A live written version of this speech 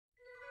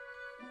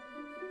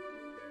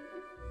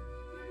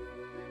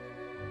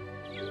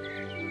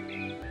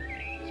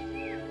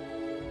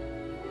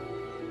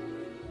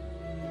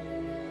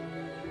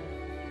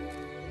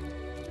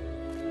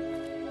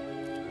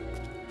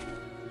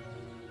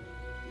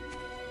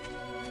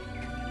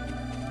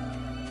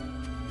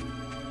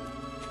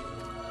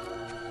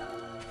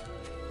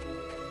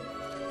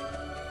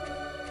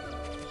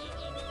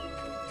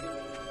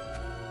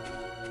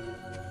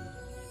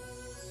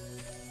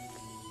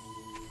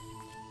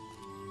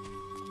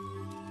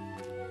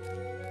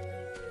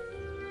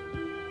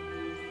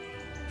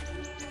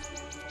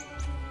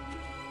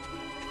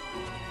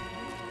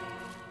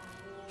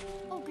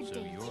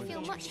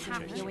much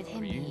happier with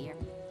him here.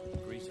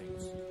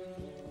 Greetings.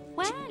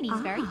 Well, he's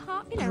very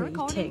popular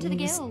according to the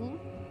guild.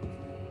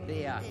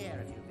 Beer,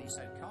 if you'll be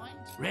so kind.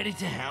 Ready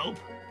to help?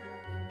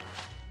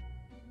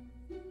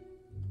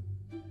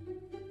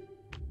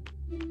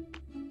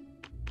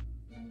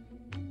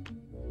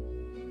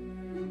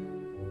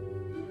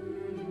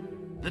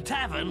 The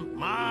tavern?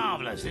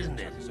 Marvellous, isn't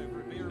it?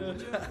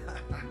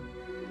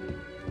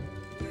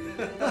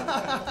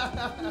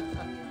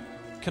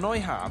 Can I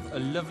have a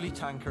lovely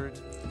tankard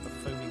of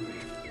foaming beer?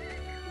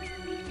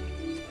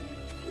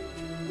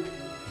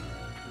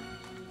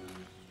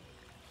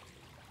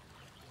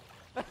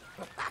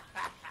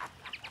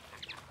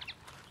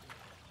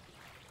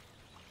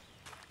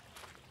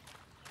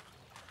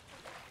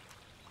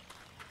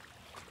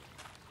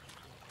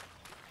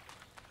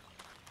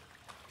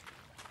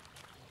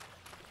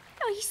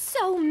 I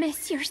so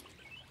miss your...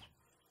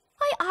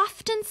 I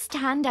often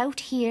stand out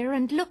here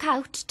and look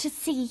out to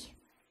sea.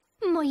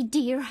 My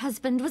dear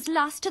husband was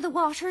lost to the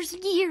waters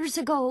years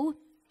ago.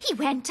 He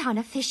went on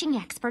a fishing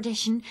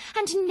expedition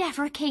and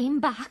never came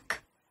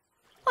back.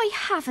 I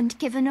haven't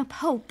given up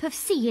hope of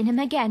seeing him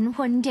again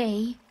one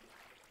day.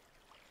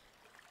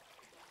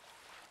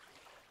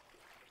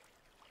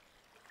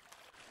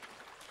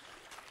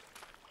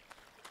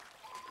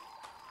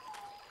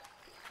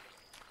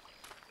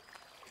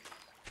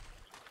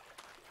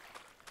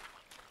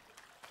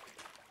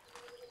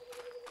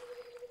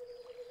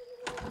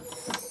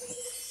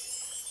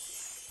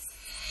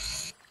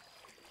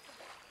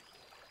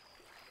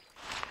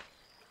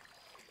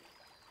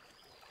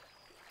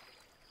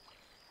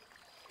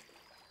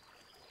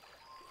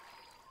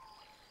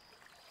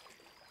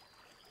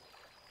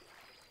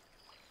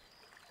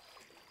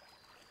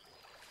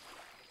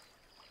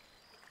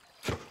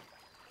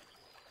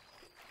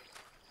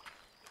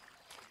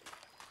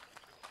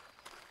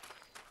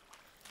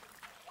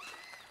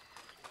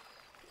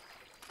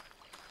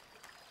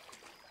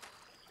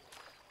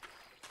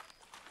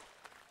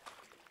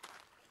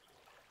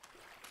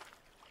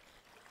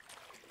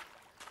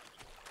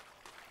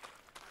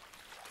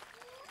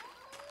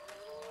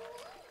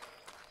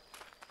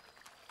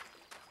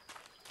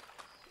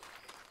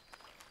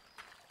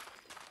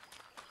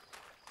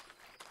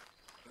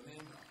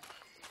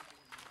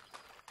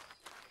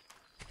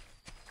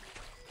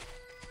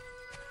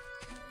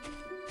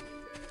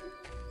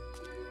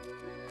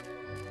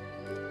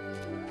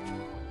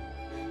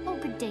 Oh,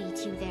 good day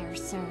to you there,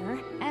 sir.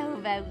 How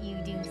about you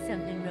do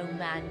something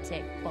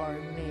romantic for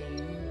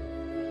me?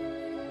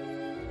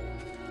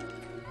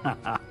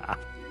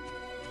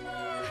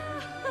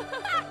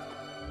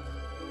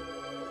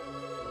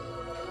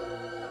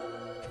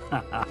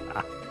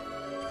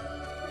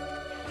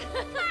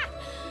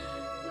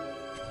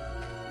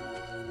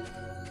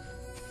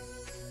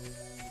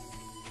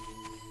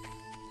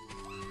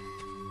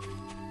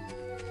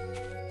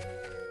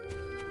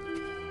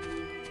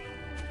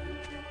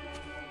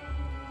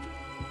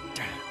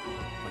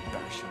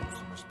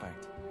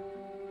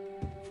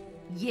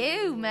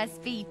 You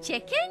must be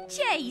Chicken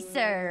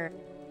Chaser.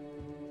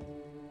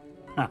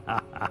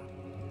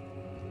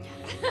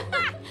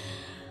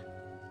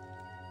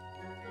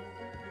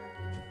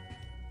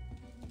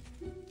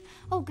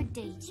 Oh, good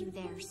day to you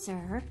there,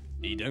 sir.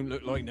 He don't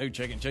look like no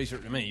chicken chaser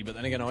to me, but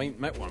then again, I ain't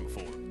met one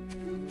before.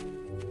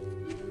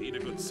 Need a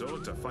good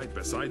sword to fight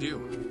beside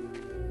you?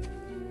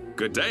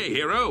 Good day,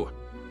 hero.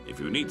 If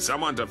you need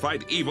someone to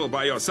fight evil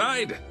by your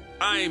side,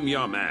 I'm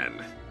your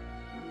man.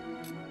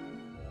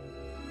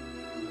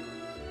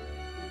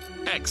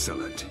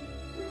 Excellent.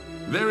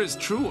 There is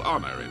true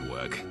honor in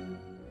work.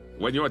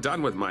 When you're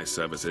done with my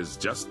services,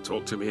 just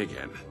talk to me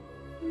again.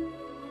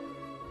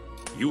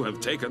 You have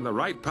taken the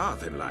right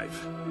path in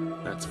life,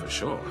 that's for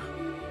sure.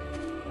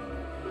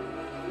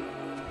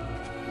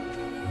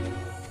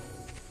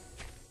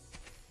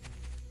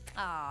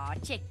 Aw,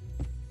 chick.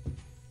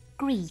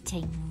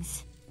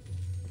 Greetings.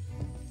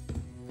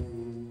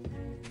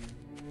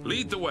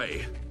 Lead the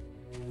way.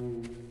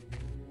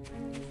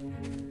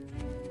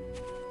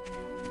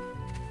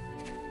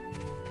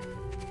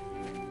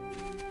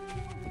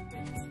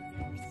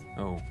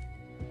 Oh,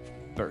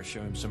 better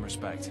show him some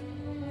respect.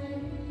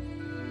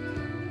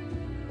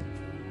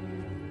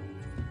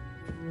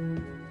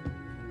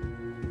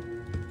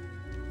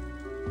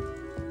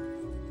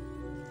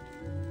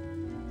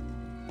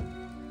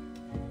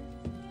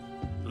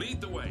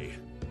 Lead the way.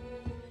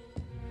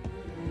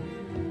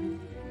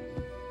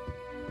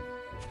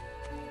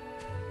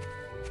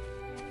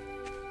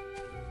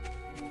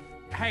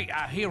 Hey,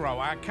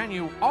 hero, can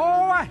you...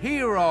 Oh, a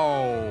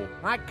hero!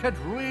 I could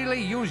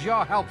really use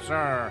your help,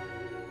 sir.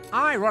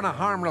 I run a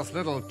harmless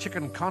little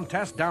chicken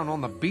contest down on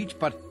the beach,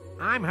 but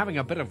I'm having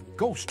a bit of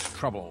ghost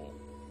trouble.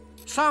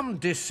 Some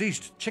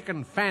deceased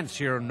chicken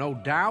fancier, no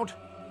doubt.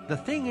 The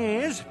thing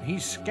is,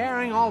 he's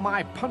scaring all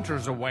my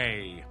punters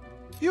away.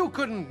 You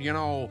couldn't, you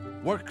know,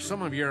 work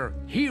some of your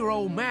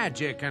hero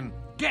magic and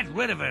get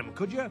rid of him,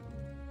 could you?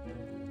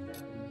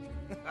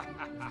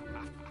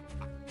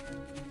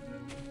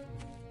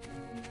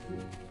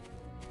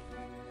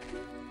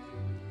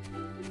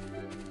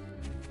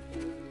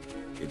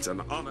 It's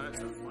an honor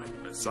to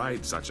fight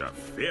beside such a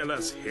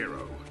fearless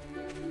hero.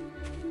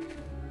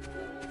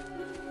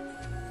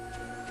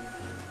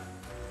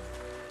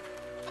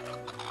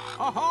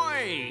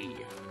 Ahoy!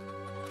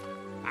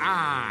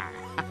 Ah,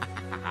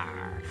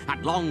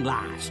 at long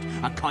last,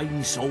 a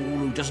kind soul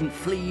who doesn't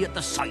flee at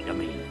the sight of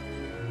me.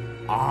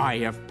 I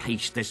have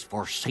paced this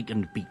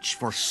forsaken beach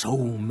for so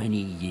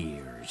many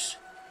years.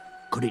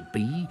 Could it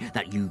be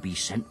that you be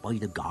sent by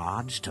the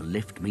gods to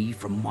lift me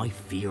from my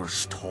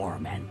fierce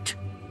torment?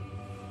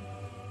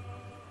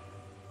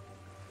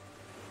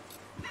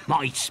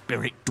 My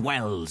spirit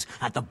dwells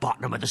at the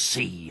bottom of the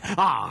sea,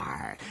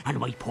 and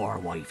my poor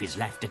wife is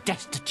left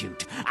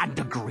destitute and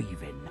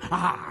a-grieving,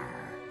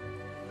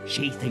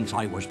 She thinks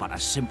I was but a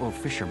simple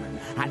fisherman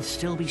and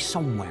still be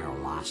somewhere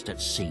lost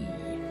at sea.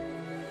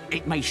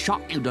 It may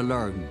shock you to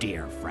learn,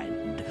 dear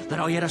friend, that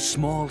I had a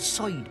small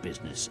side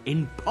business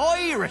in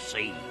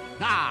piracy.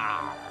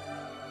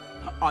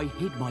 I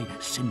hid my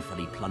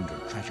sinfully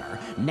plundered treasure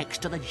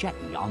next to the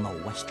jetty on the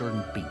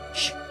western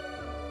beach.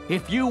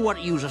 If you were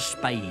to use a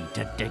spade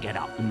to dig it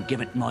up and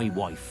give it my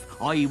wife,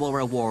 I will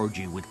reward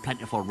you with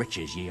plentiful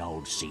riches, ye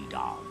old sea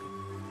dog.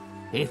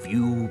 If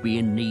you be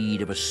in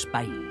need of a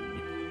spade,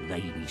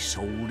 they be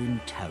sold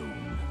in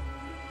town.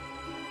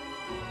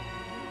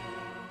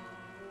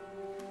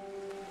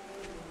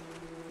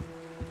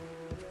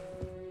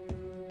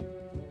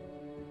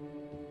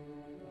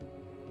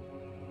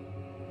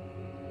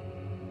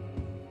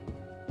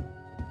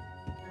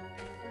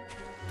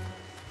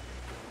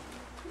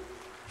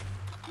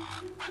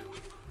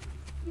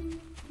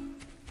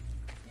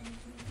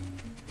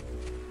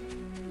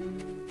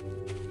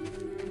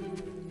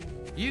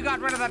 You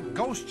got rid of that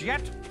ghost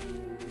yet?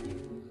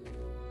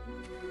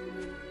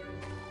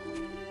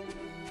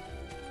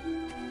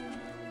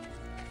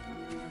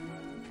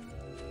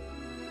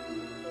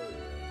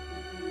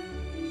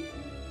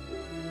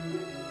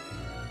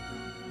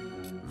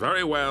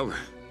 Very well.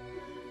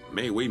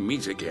 May we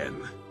meet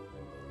again.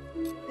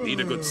 Need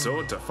a good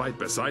sword to fight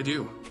beside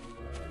you?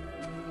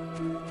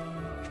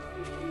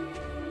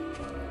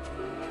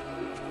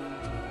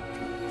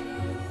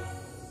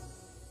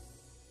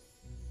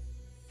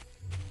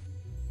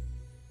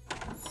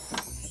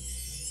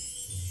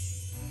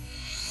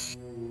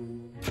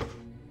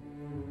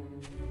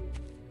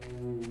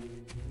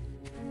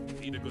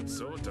 Need a good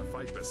sword to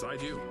fight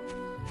beside you?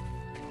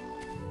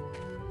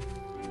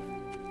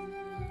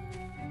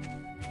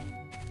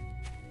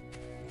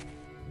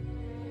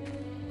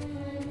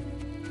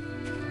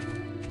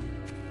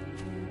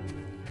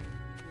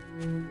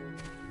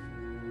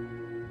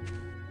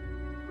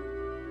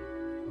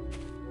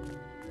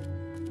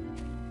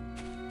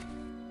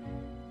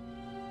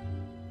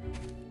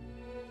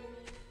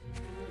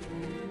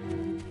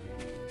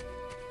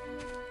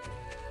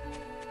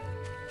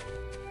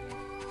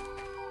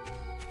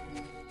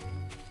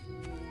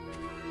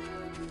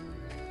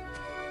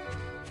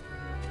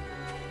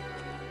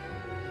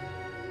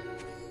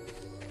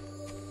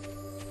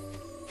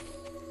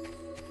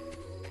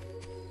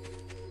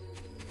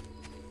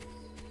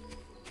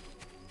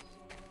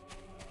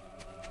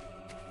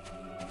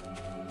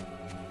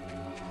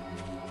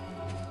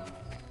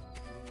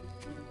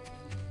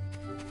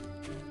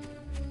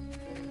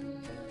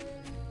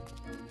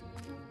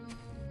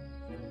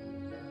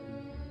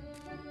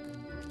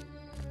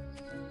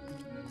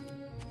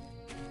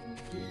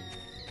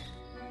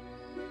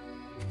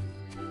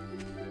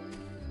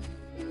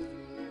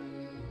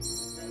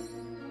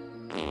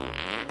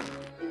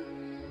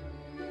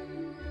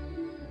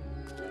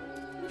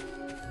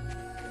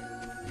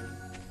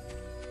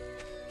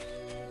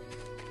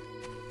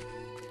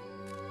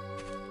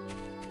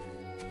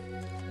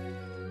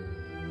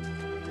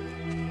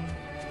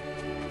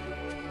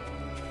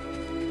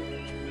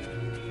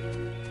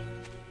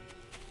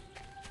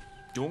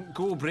 Don't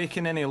go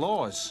breaking any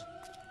laws.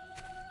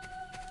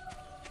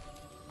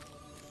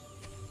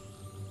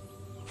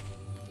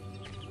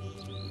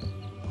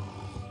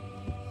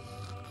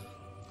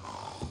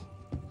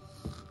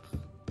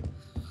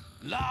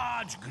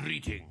 Large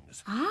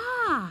greetings.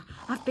 Ah,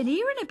 I've been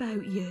hearing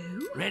about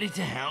you. Ready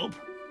to help?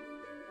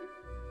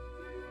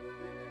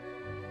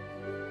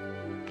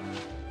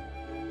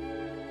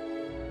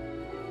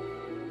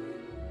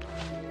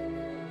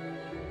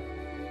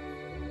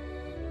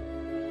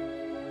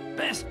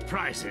 Best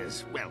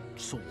prices. Well,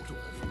 sort of.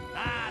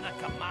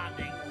 The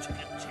commanding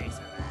chicken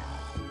chaser.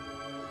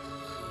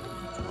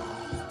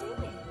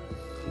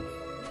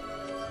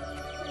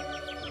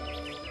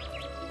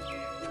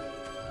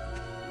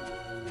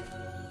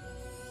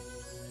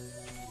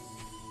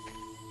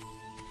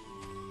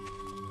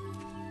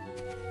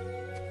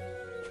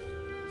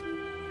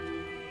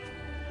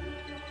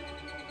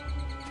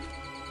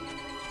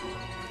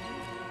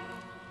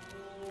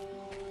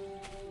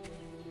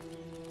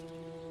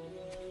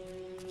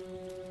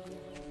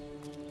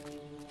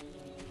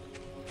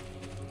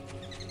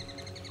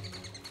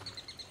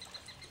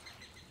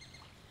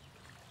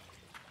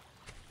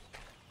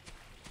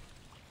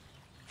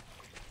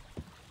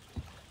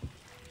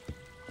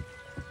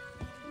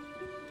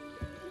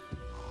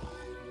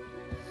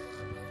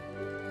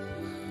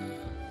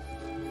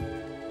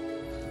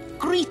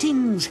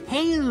 Greetings,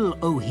 hail,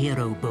 O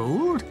hero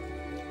bold.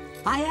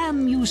 I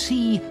am, you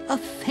see, a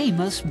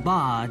famous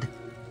bard.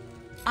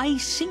 I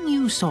sing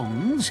you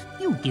songs,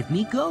 you give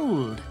me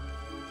gold.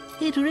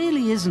 It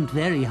really isn't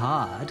very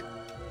hard.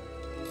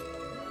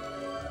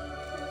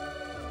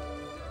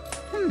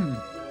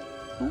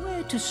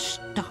 Where to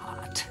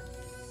start?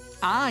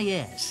 Ah,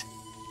 yes.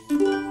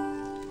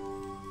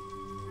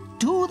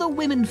 To the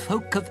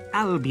womenfolk of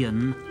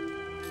Albion,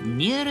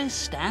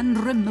 nearest and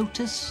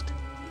remotest,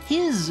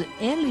 his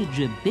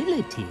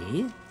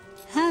eligibility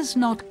has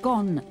not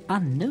gone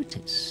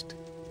unnoticed.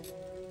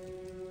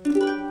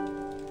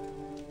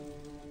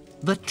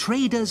 The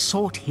traders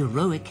sought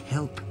heroic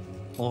help,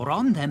 or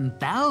on them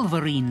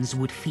Balverines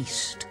would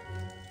feast.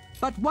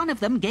 But one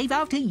of them gave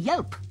out a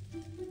yelp,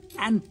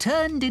 and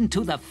turned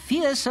into the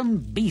fearsome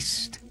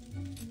beast.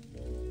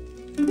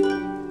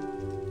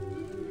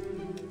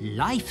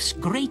 Life's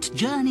great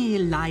journey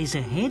lies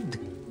ahead.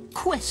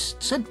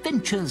 Quests,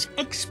 adventures,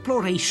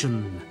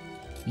 exploration.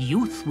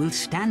 Youth will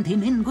stand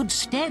him in good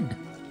stead,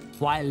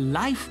 while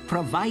life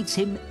provides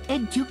him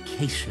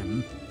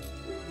education.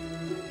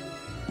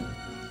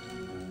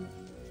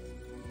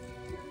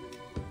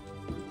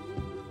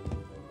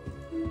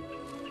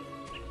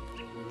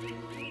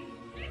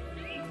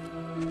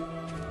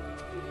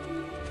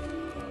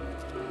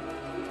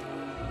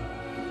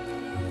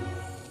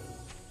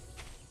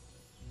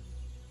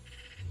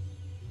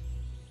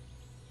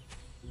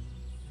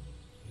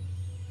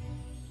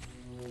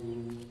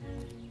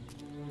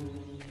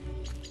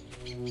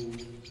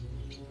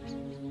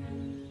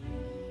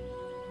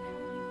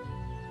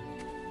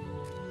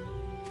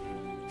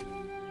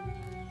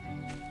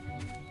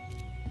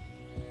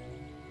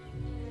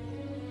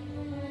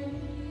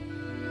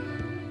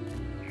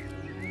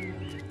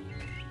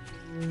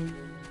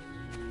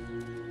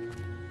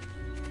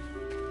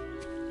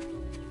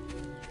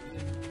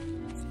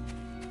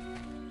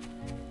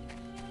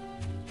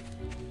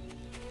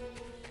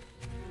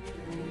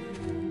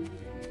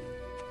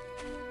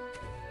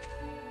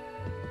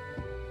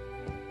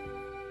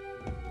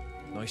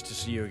 Nice to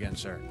see you again,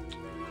 sir.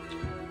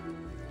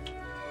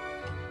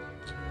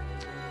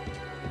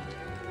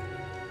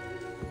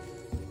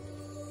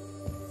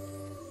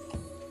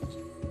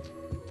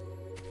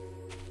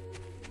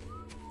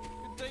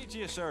 Good day to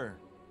you, sir.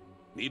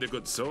 Need a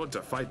good sword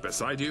to fight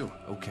beside you?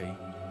 Okay,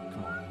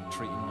 come on,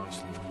 treat him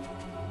nicely.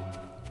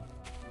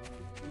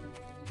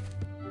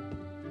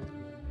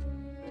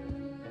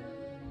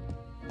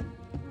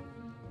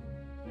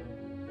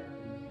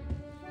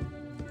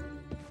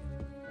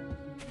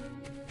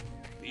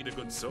 Need a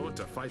good sword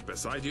to fight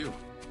beside you?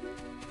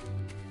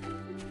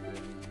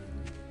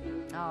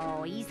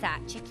 Oh, he's that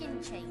chicken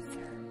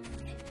chaser.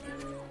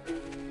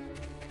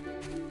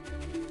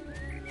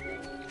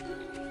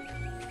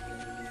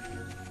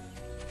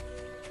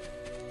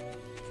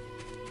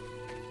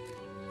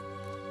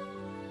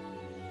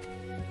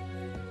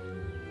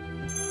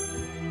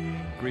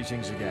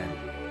 Greetings again.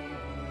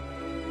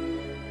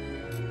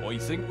 I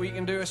think we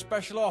can do a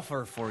special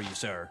offer for you,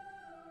 sir.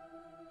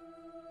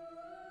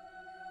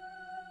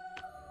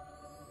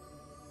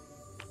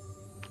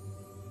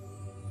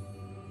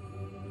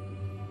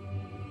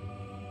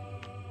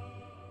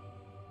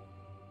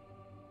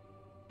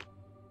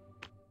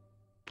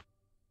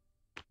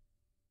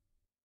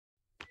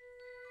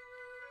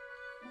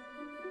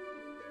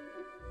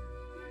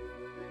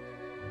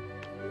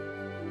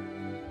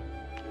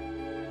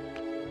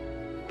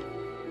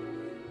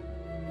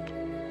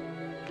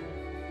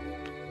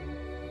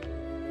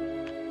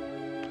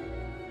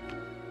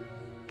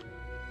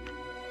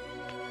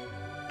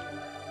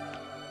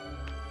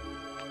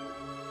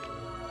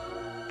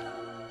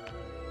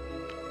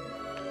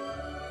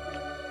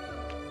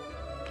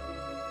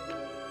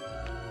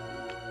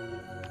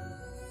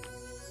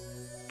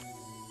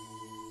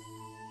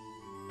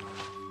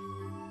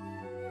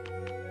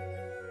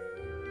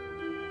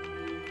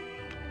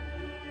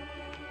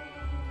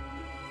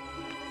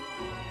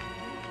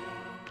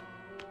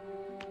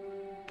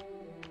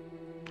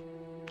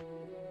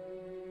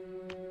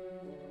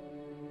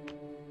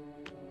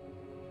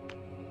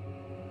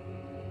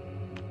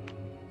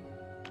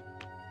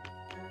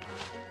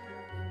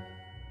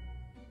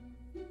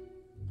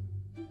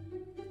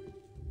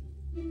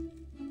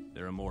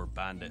 There are more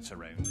bandits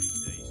around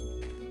these days.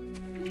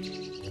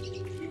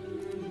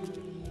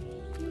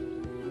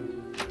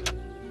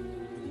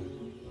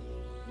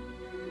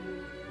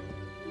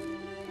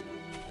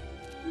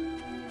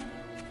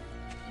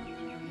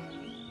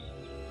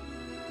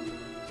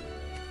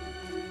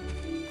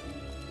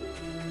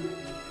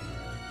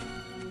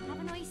 Have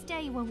a nice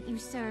day, won't you,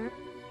 sir?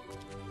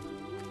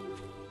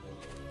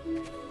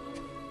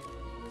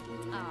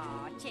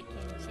 Aw, chicken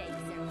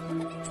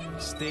chaser.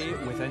 Stay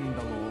within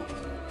the law.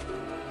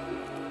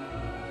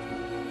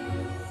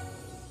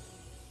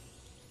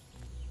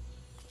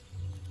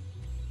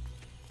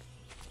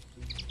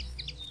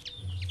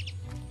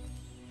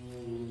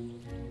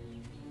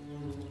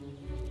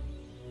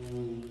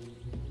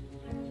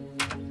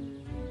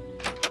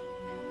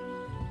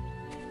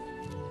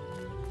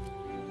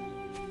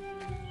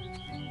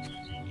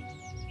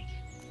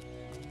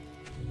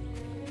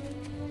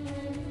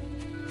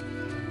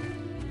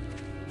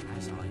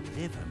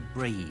 live and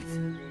breathe.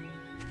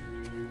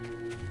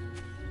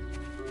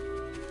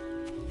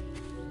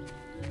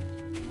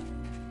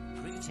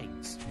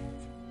 Greetings.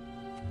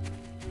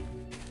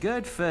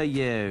 Good for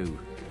you.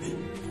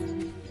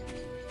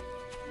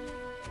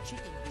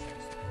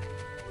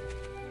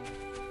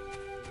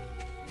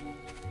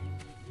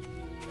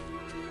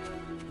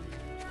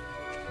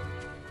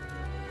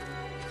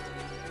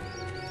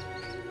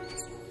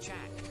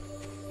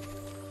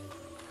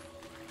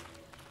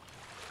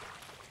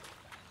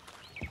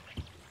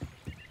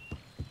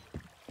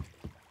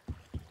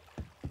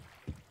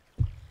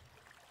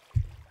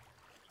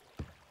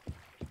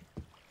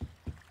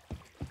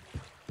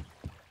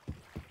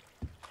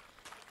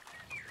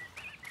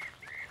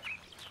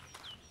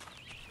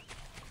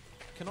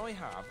 Can I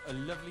have a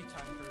lovely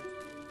tankard?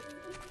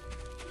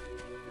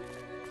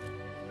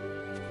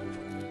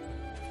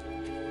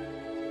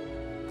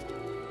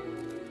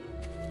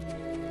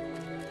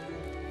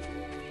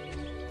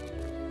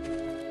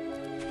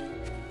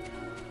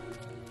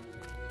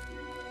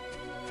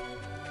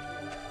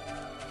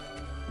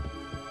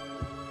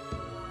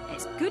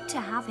 It's good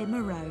to have him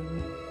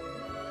around.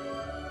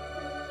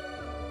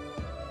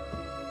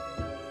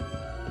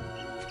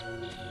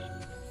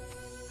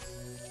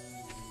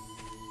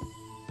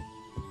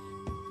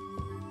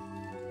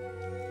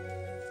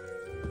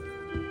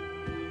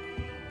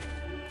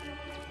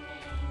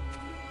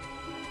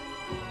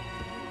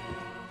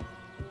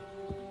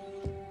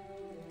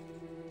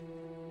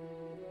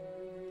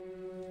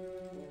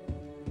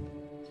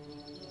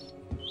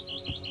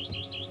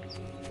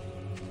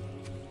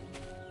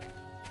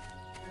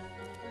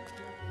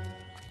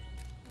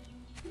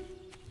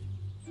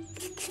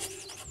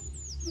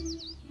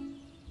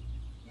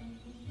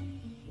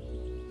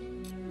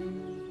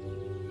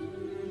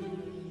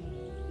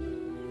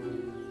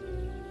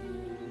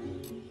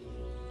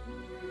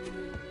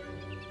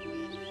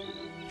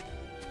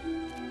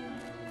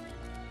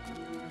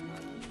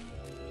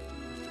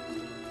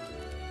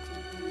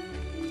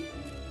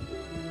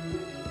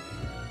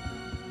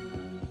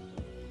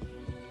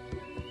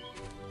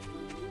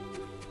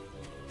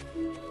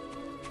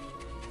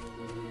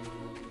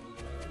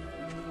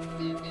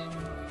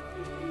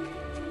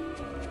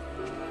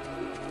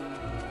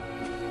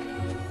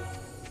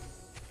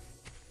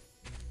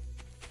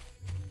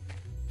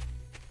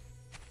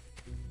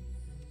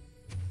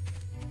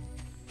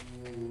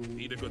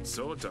 Need a good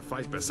sword to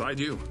fight beside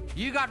you?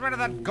 You got rid of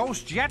that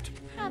ghost yet?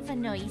 Have a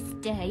nice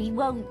day,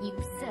 won't you,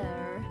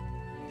 sir?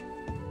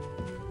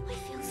 I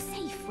feel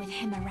safe with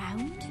him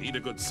around. Need a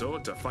good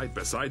sword to fight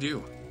beside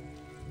you?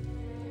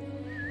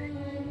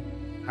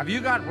 Have you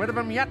got rid of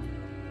him yet?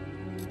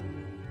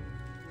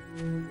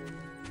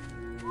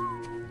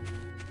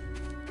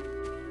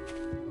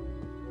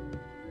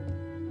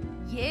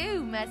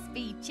 You must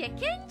be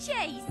Chicken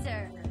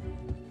Chaser.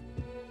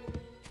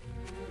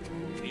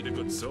 Need a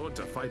good sword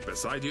to fight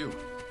beside you?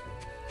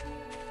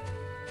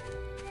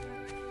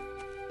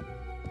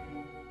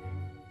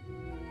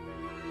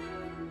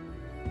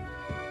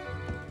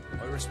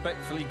 I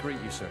respectfully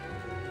greet you, sir.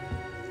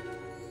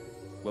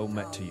 Well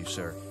met to you,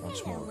 sir,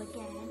 once more.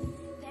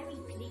 Very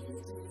pleased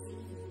to see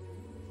you.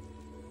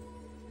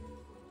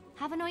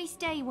 Have a nice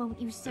day, won't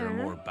you, sir? There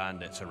are more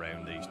bandits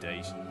around these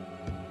days.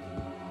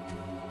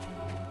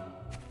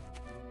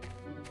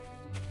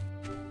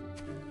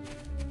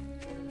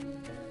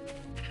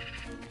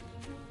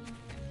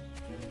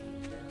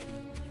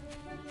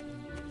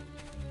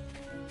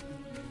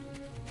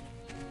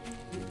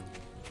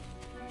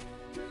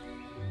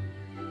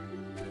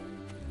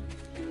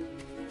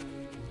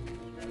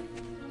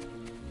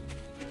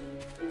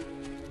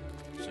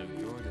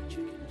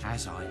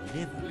 As I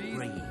live and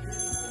breathe.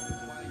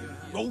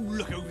 Oh,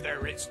 look over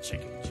there, it's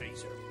Chicken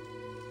Chaser.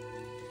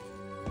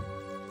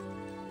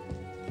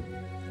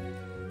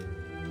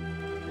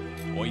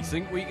 I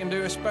think we can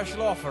do a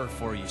special offer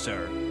for you,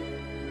 sir.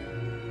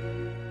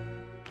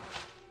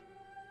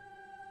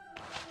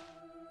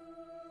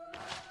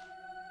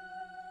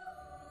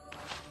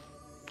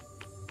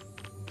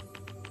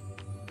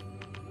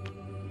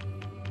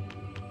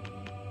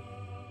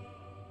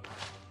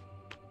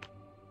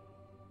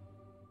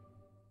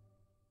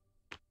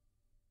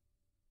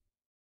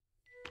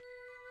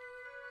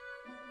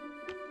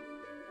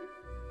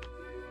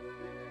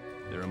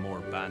 There are more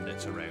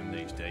bandits around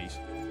these days.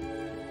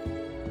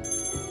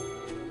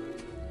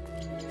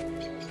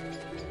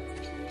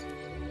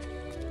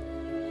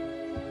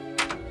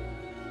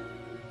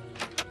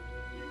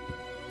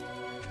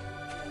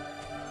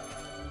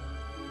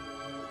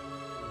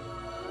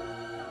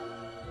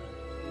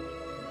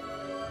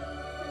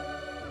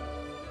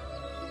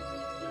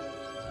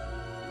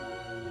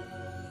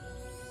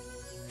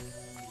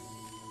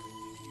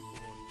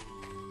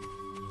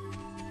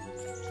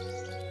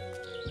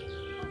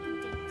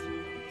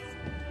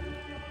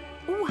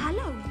 Oh,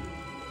 hello.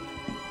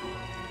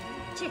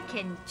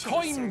 Chicken Chaser.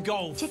 Coin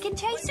golf. Chicken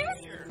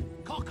Chaser?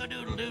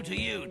 Cock-a-doodle-doo to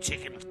you,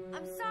 chicken.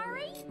 I'm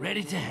sorry?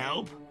 Ready to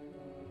help?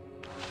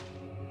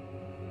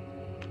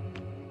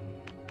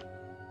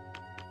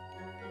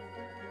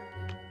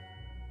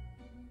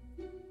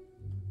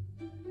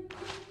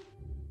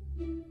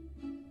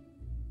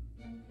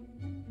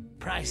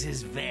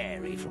 Prices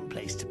vary from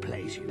place to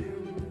place, you know.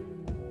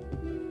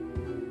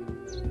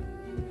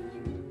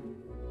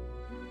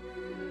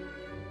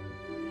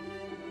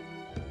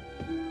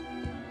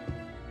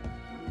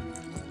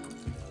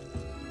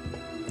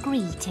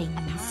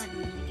 Greetings.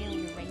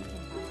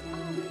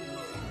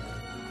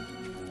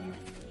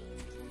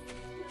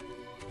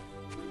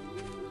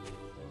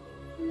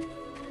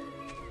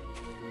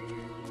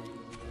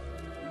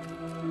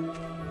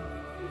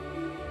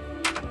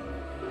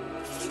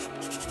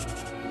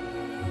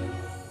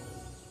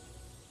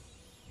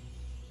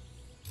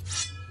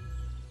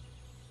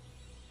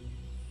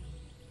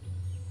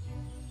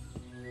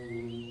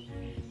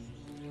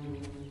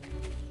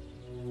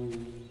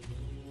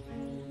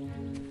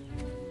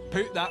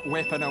 Put that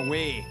weapon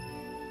away.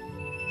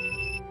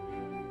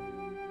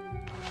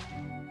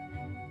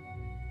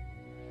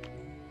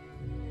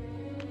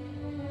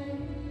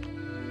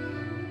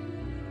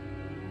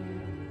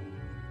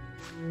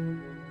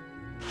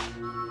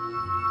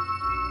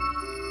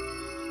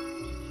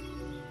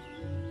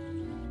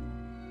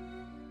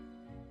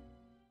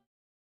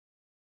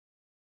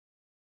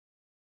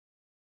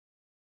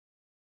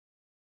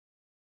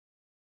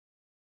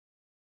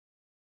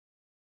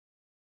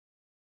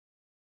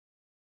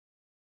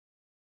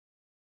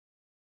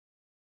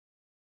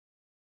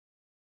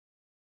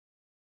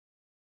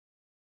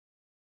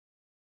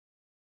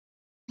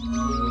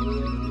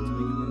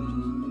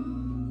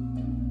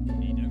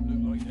 He don't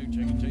look like no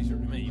chicken chaser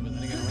to me, but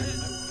then again, I don't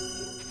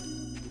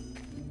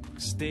know.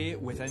 Stay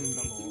within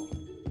the law.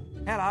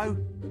 Hello.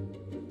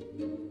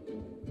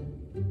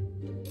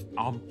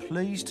 I'm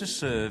pleased to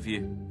serve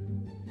you.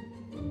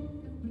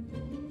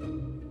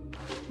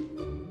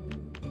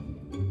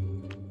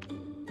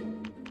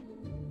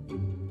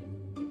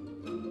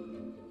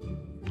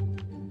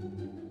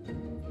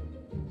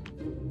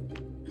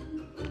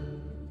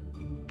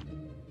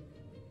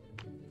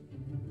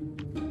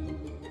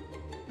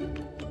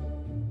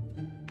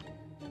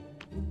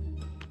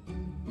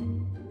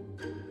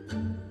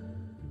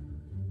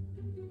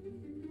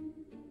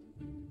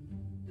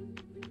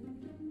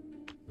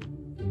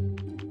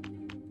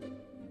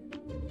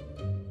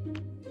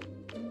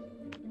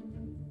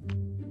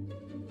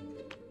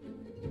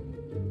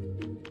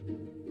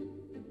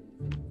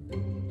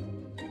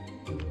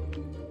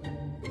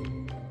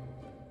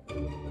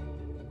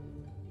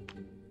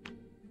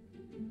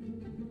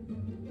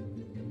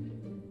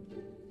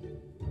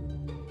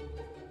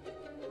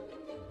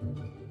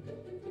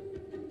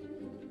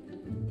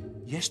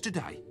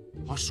 Yesterday,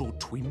 I saw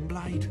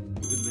Twinblade,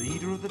 the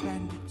leader of the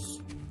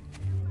bandits.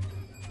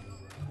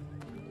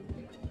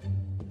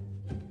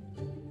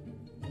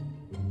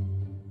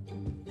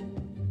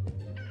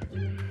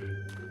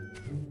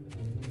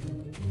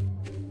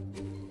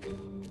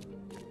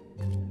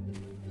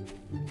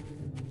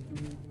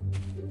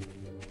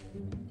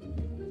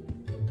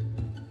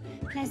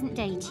 Pleasant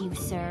day to you,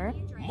 sir.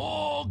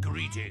 More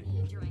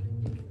greetings.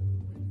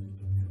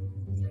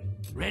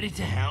 Ready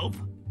to help?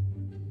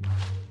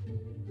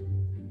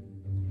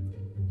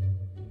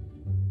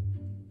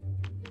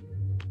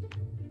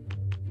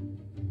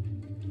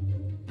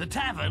 The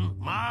tavern?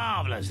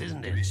 Marvellous,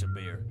 isn't it? Grease a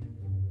beer.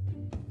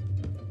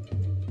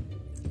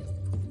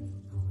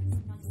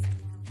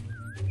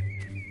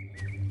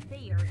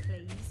 Beer,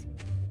 please.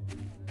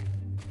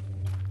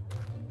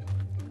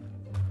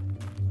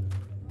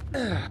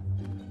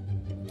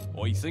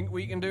 I think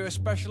we can do a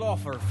special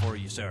offer for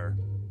you, sir.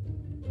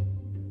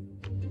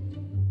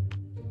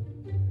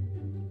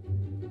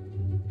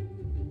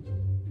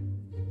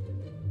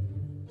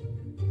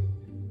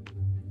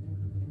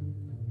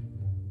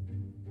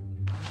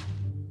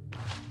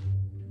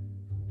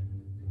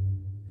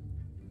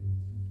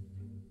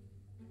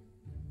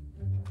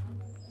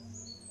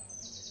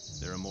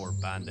 There are more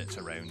bandits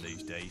around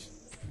these days.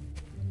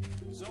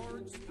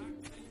 Swords.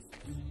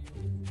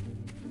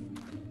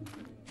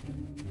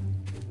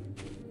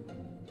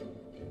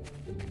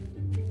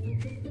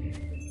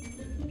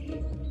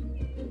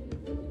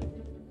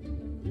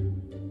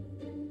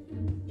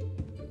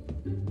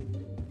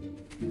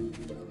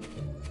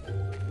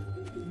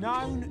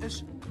 Known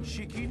as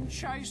Chicken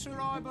Chaser,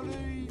 I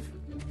believe.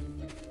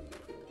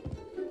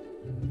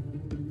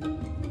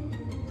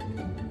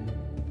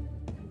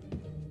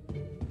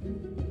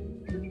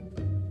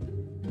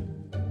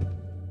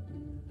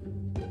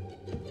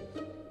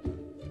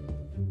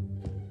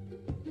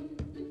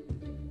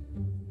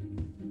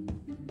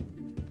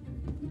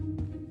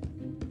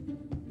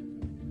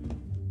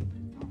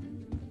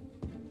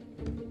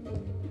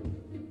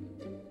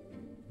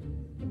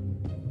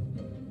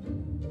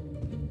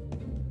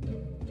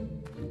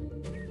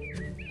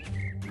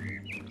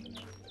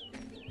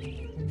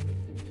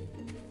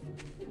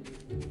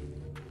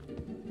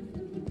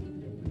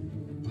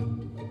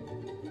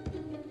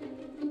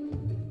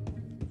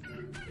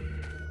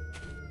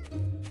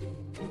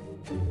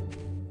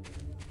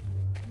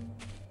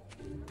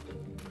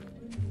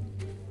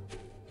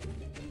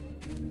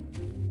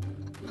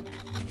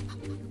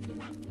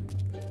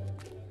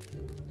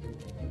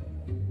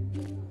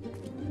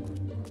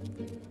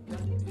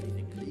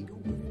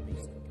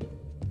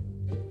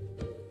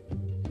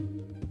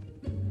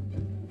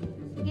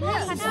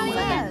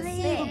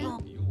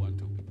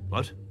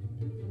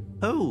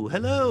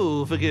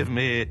 hello, forgive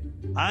me.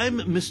 I'm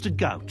Mr.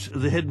 Gout,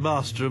 the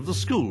headmaster of the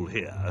school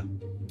here.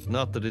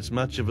 Not that it's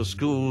much of a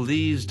school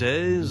these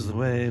days, the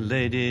way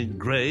Lady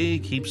Grey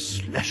keeps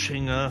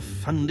slashing our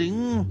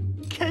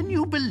funding. Can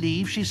you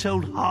believe she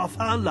sold half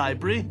our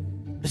library?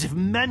 As if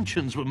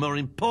mansions were more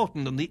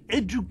important than the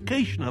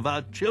education of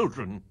our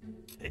children.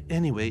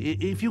 Anyway,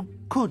 if you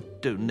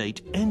could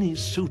donate any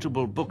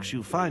suitable books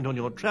you find on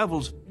your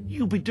travels,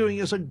 you'll be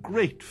doing us a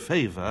great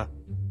favor.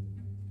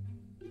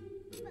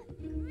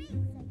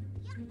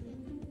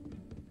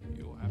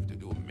 You have to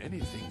do many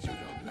things you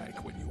don't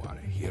like when you are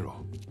a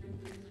hero.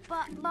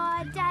 But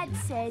my dad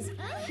says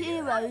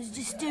heroes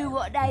just do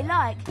what they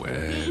like.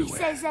 He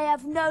says they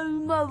have no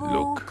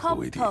moral Look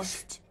who it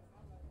compass. is.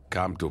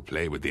 Come to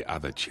play with the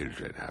other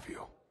children, have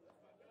you?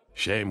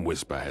 Shame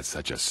Whisper has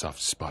such a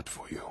soft spot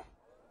for you.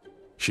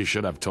 She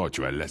should have taught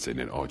you a lesson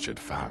in Orchard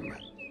Farm.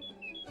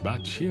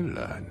 But she'll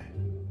learn.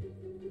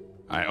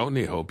 I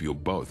only hope you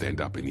both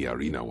end up in the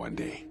arena one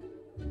day.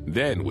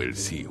 Then we'll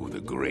see who the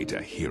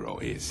greater hero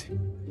is.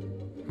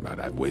 But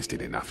I've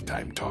wasted enough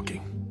time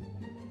talking.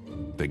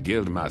 The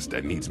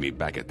Guildmaster needs me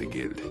back at the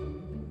Guild.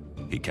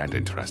 He can't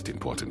entrust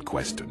important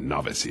quests to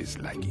novices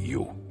like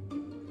you.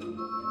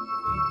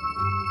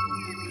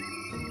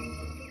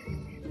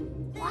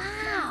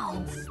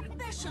 Wow!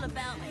 Special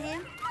about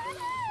him.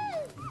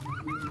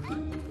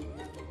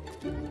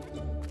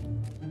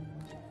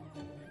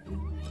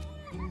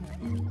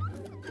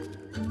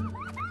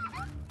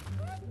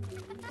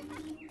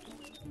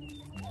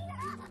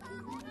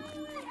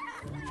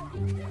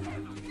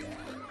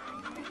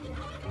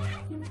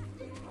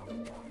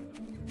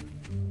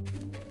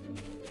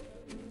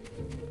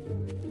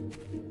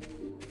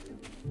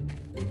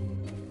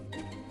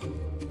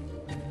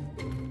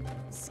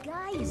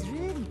 Sky is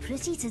really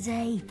pretty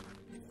today.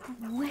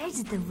 Where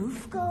did the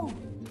roof go?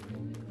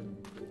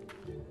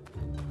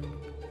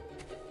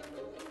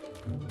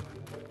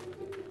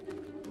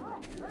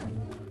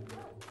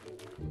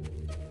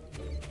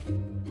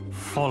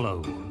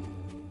 Follow.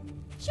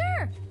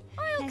 Sure,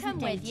 I'll come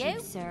with you.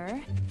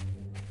 Sir.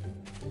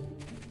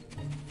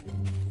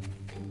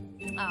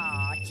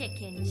 Aw,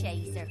 chicken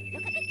chaser.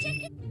 Look at the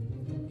chicken.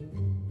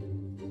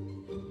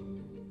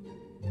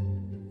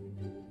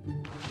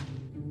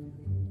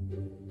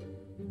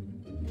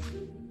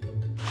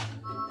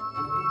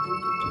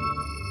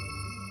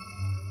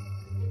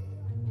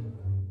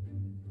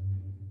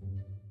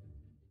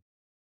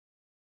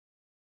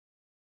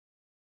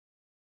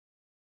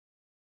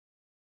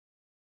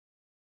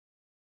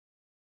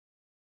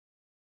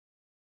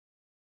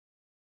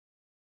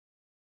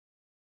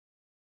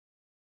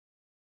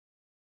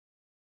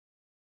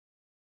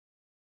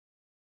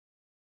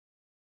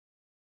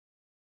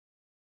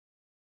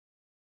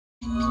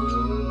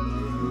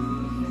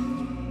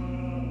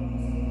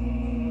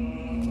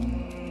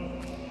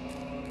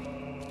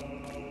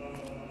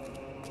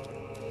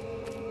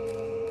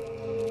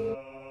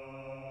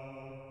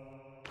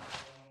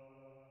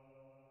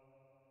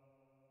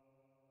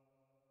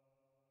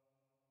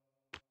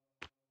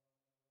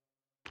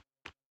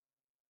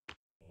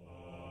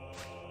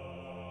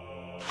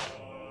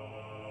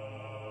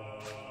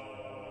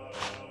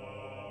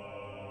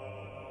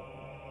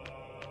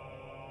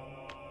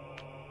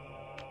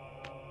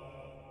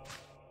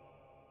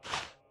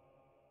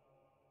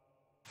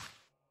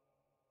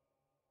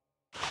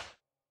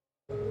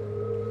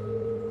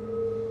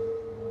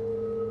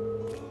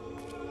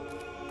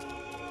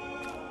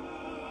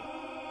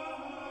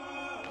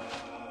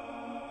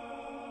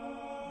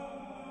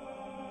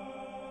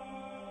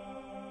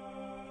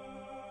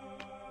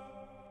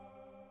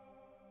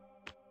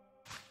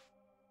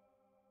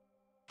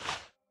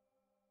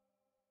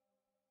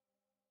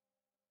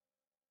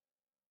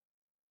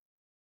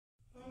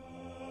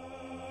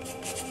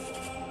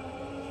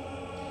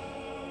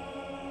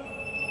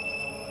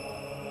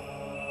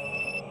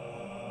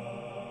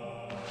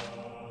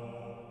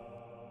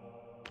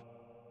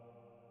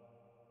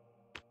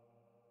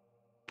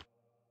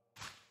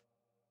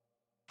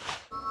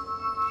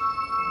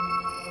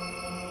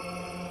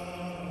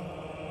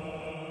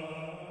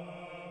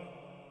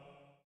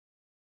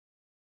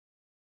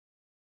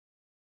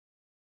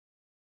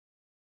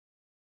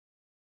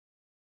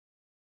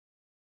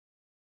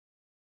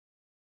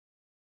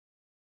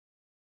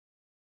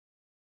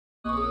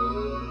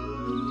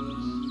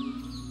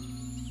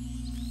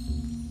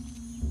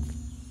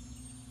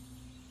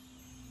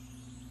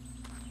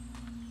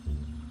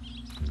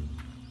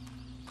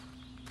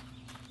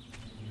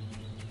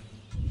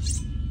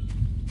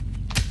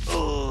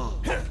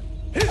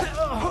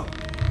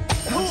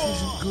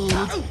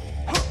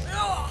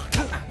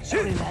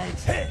 Sorry,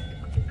 lads.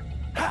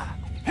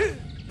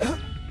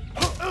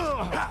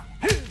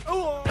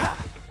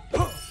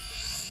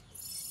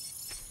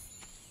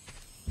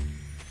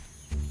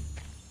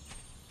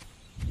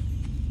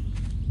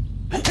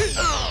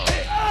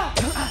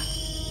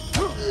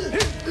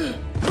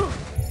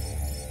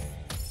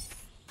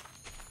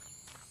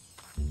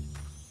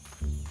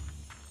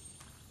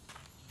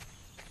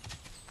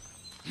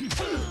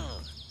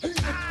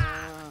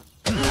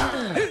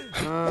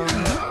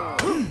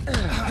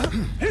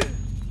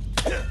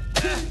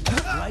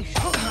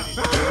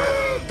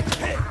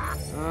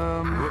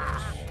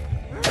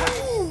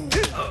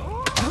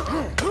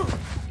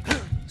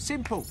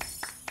 Careful.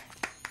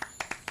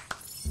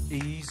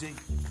 Easy.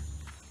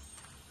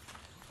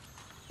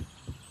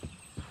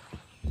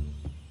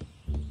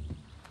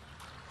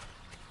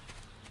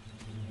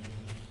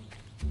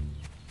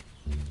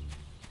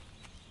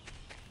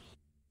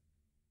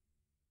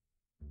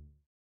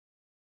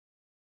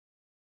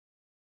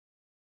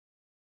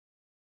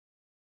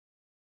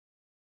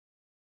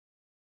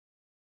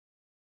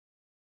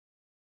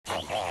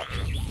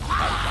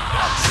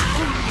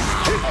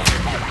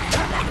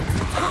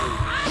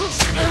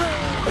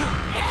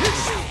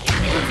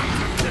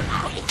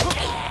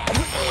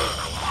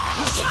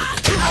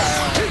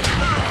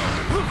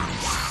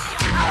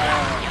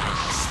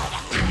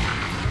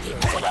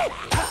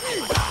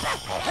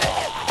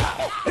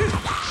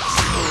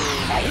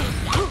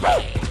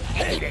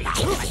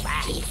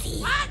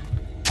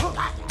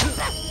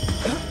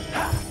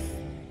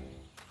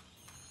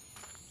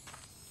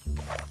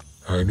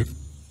 Honey?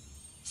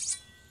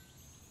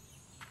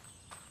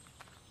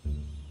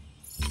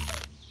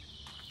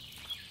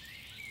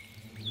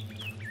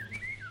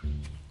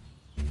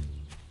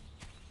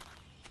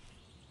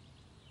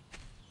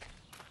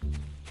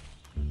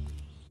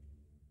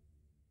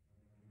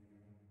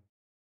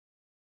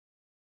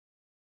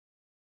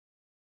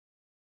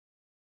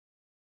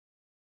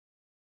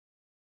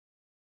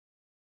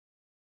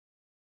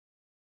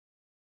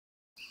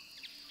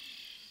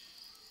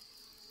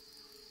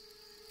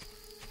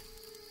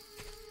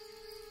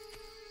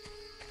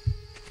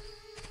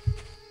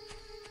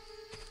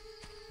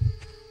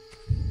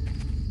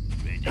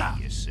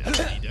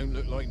 You don't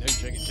look like no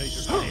chicken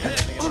chaser.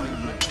 Anything I've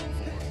been looking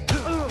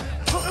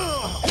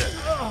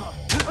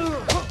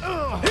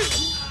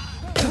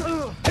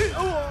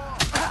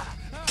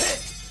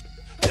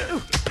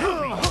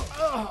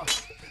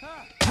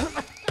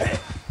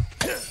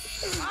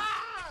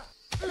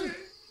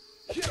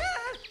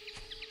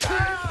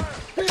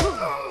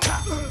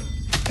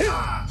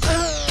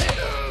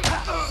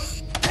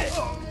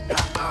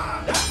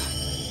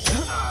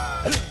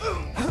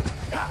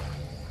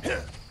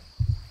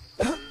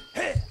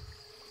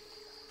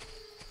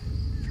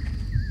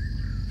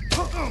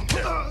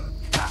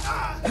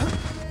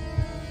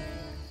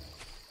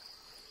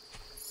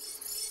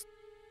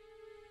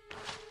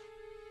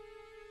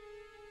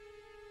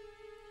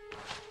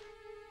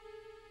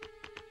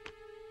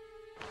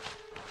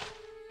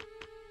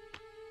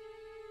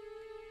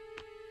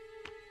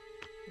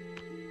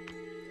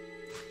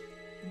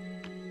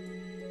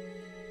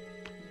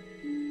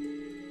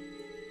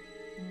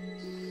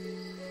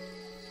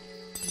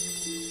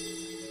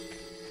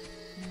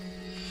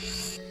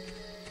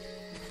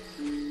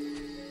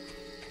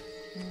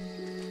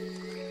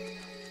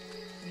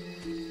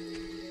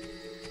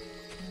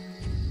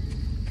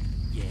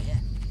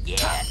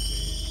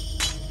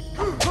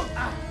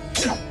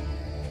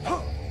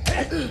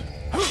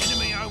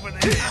Enemy over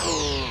there.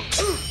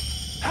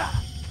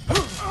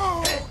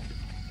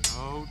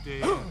 Oh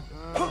dear.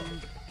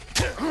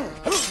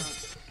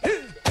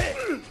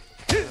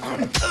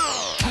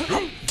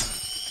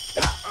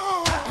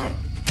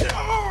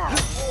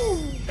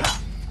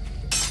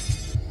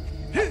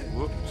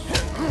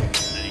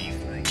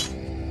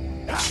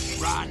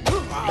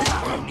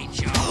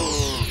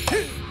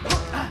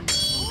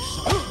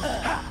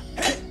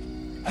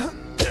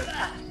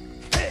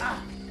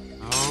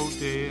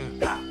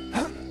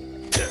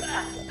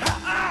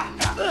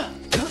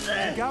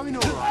 Going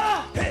all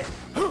right.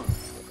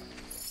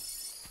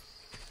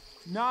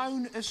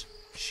 Known as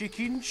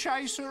Chicken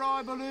Chaser,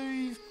 I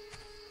believe.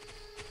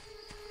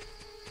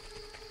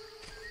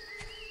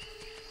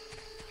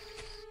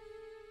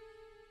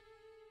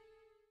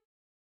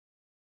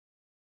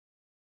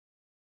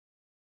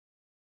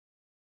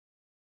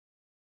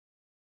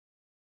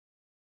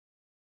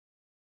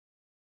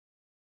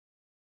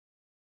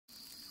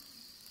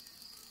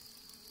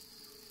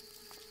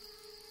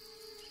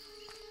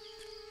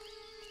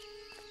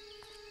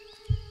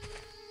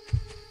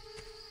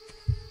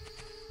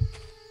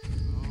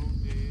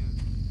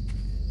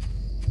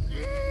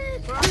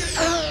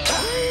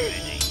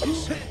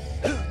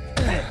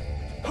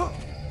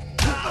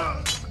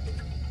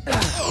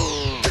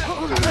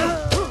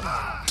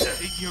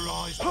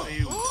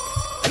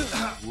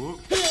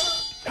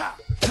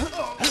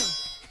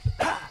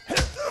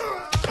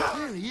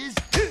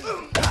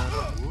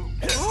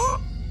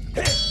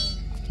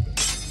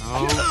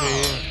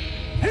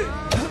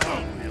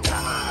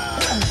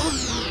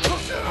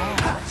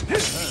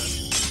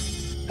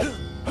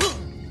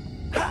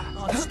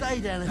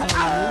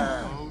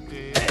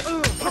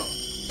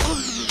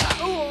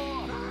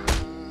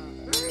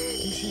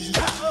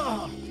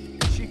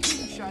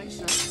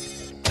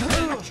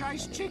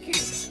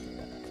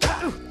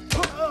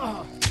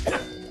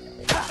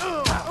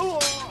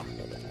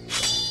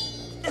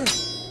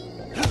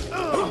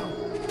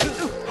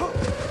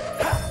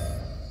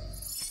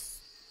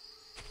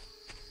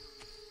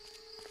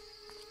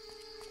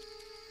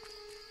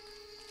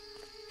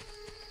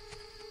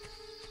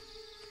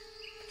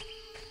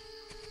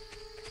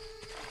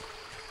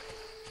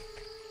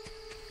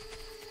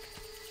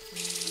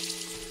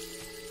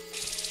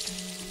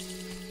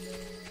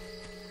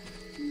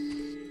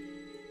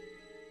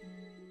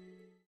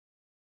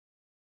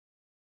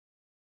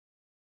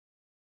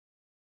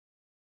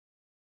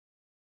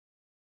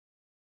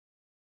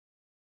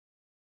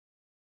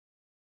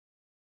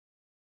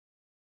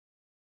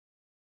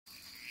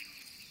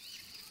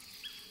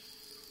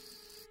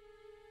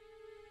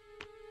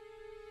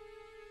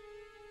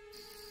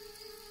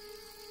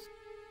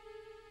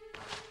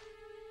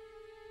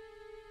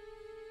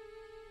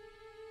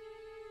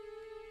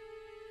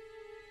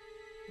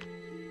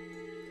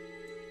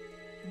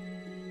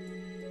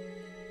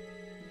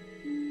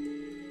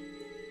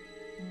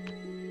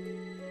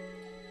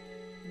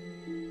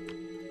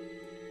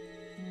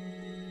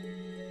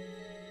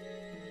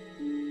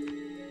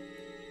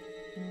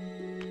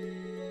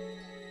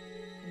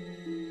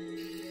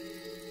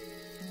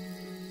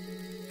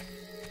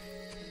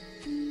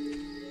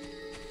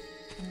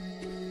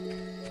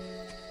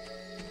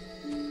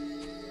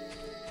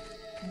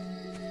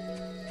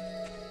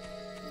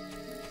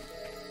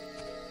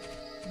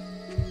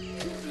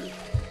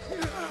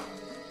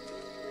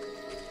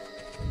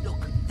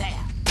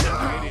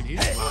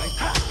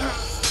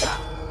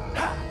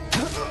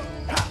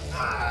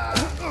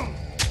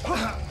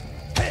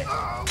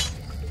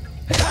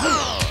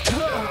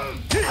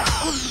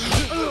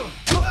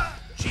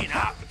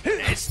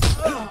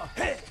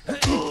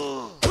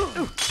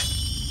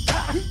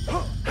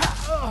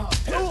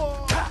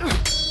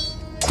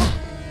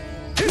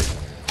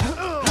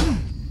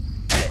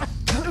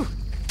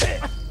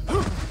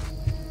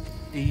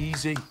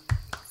 Easy.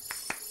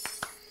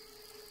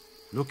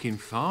 Looking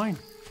fine.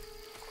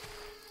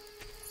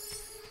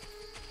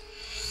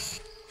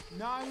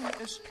 Known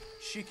as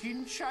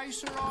Chicken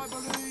Chaser, I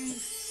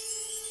believe.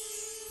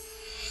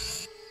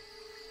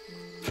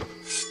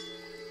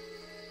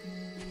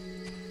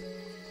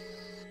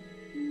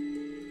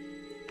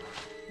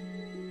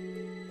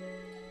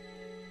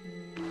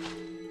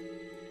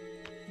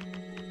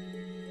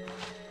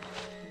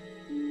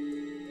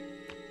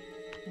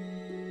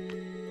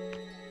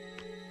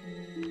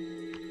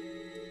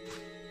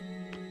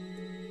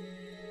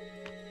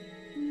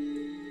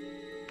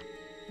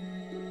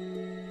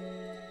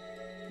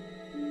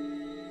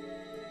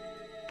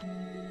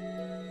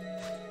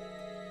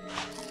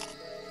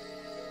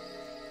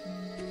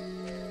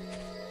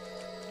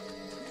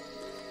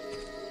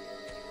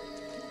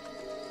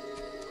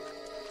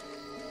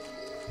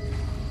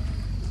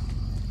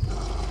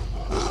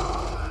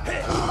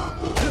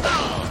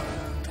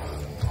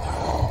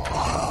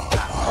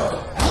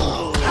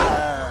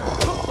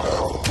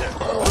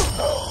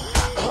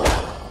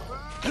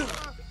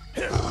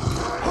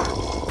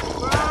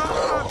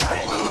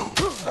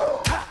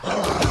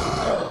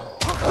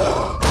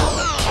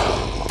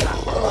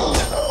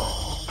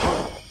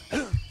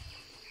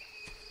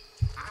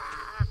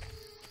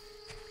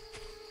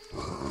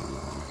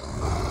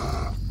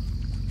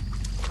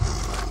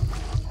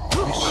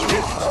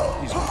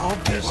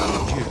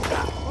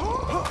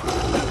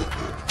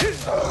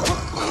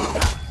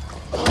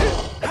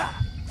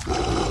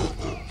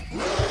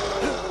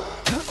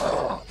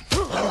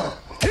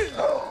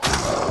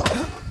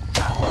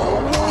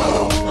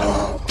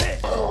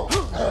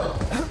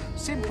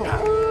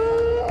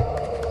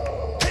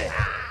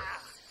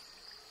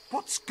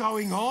 What's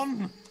going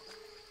on?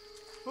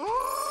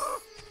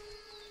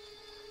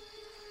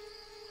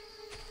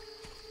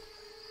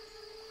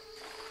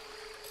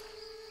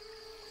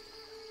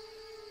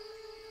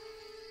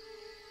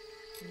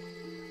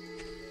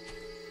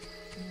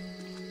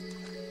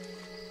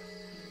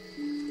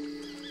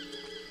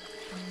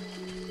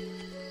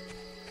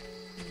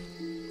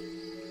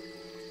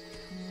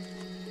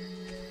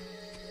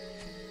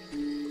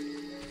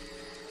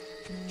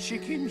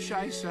 Chicken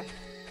chaser.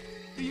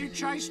 Do you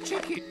chase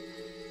chicken?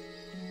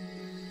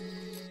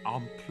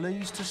 I'm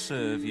pleased to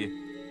serve you.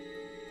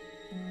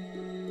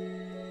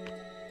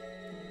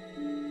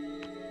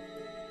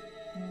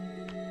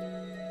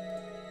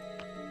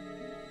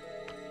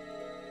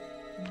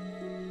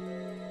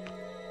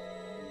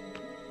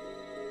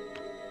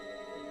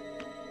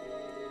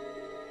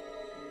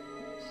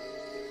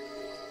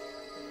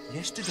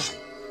 Yesterday,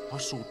 I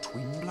saw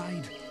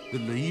Twinblade, the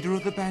leader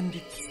of the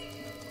bandits.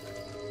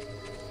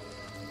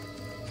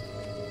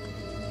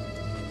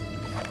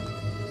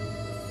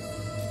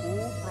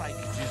 All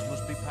breakages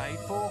must be paid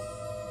for.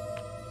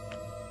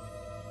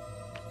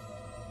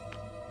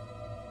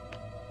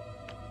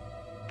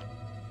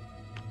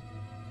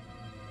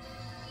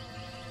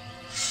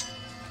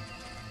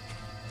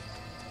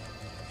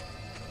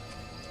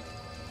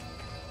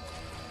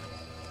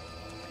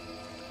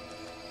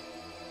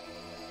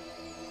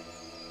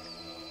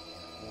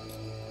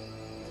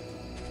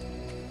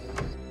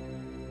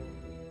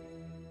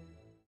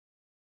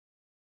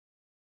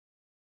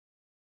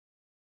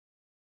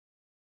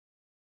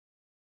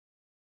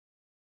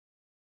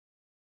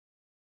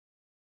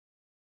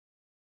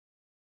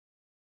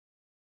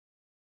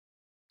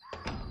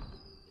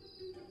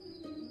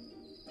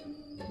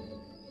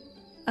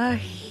 A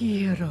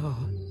hero.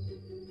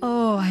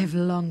 Oh, I've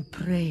long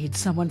prayed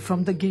someone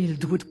from the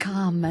guild would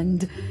come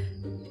and...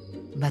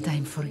 But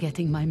I'm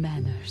forgetting my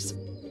manners.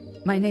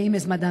 My name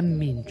is Madame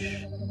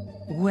Minch.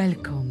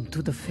 Welcome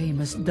to the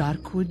famous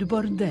Darkwood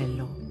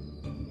Bordello.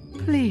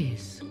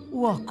 Please,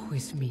 walk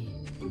with me.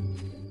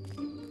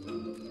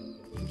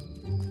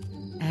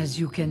 As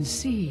you can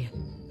see,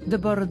 the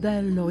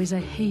Bordello is a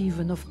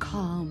haven of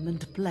calm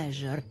and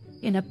pleasure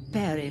in a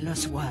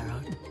perilous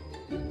world.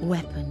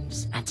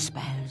 Weapons and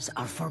spells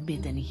are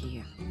forbidden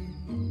here.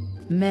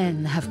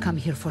 Men have come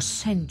here for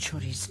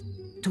centuries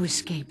to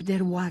escape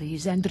their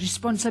worries and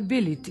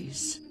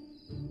responsibilities.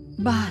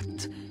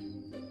 But,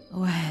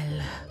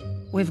 well,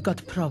 we've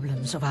got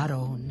problems of our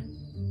own.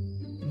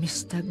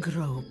 Mr.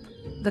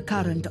 Grope, the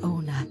current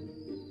owner,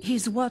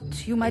 he's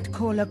what you might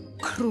call a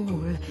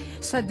cruel,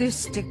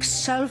 sadistic,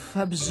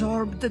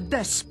 self-absorbed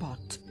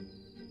despot.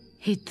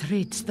 He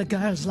treats the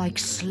girls like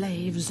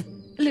slaves,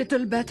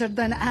 little better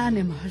than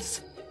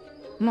animals.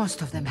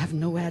 Most of them have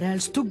nowhere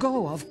else to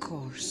go, of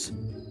course.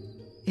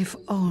 If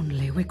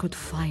only we could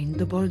find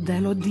the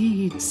Bordello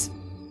deeds.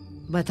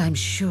 But I'm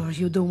sure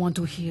you don't want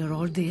to hear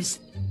all this.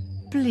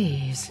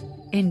 Please,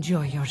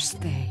 enjoy your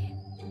stay.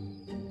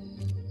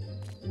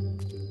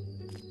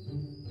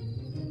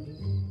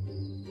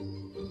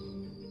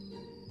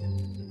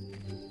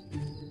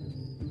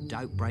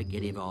 Don't break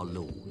any of our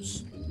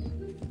laws.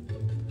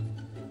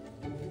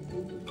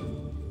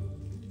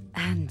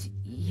 And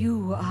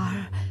you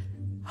are...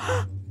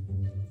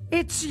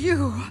 It's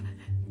you!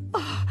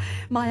 Oh,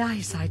 my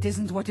eyesight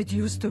isn't what it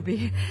used to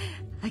be.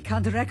 I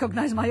can't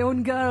recognize my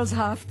own girls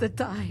half the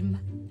time.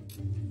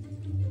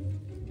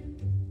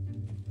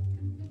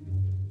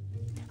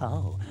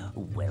 Oh,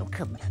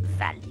 welcome,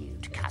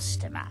 valued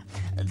customer.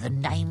 The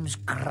name's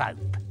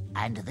Grope,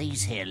 and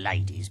these here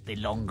ladies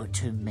belong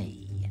to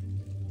me.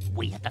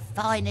 We are the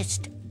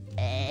finest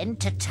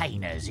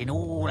entertainers in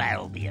all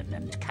Albion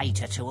and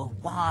cater to a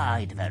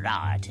wide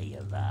variety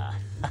of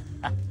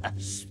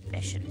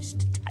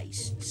specialist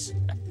tastes.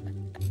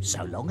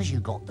 So long as you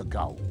got the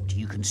gold,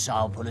 you can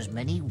sample as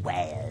many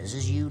wares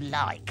as you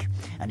like.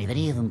 And if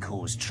any of them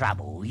cause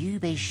trouble, you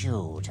be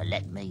sure to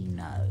let me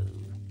know.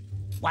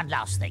 One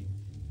last thing.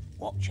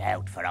 Watch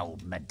out for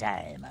old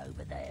Madame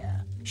over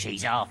there.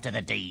 She's after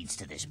the deeds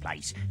to this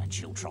place, and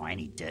she'll try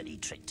any dirty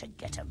trick to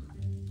get 'em.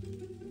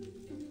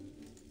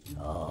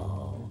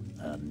 Oh,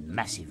 her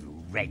massive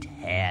red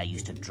hair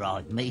used to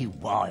drive me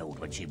wild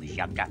when she was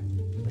younger,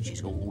 but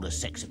she's got all the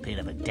sex appeal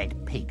of a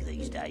dead pig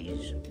these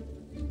days.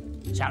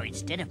 So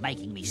instead of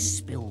making me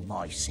spill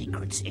my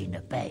secrets in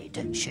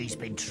bed, she's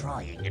been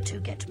trying to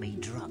get me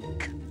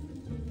drunk.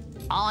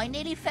 I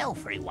nearly fell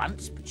for it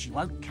once, but she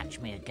won't catch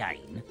me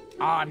again.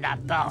 I'm the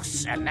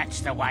boss, and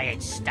that's the way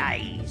it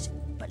stays.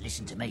 But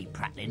listen to me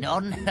prattling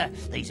on.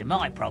 These are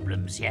my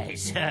problems,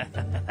 yes.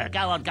 Go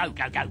on, go.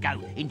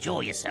 Enjoy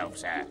yourself,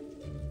 sir.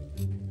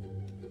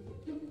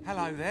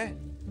 Hello there.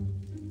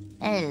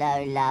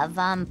 Hello, love.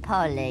 I'm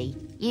Polly.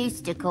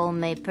 Used to call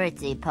me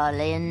Pretty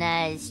Polly, and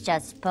now it's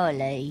just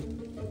Polly.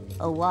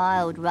 A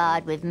wild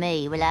ride with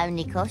me will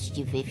only cost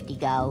you 50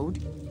 gold.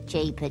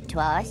 Cheaper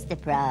twice the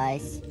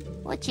price.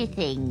 What do you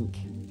think?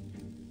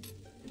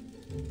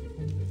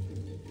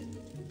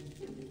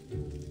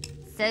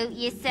 Suit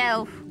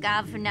yourself,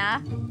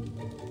 Governor.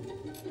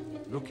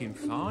 Looking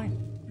fine.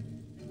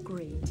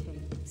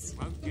 Greetings.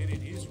 Won't get in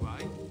his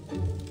way.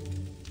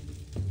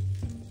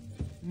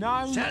 No,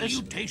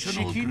 Salutational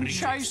chicken greetings.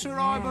 chaser,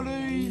 I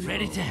believe.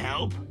 Ready to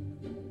help?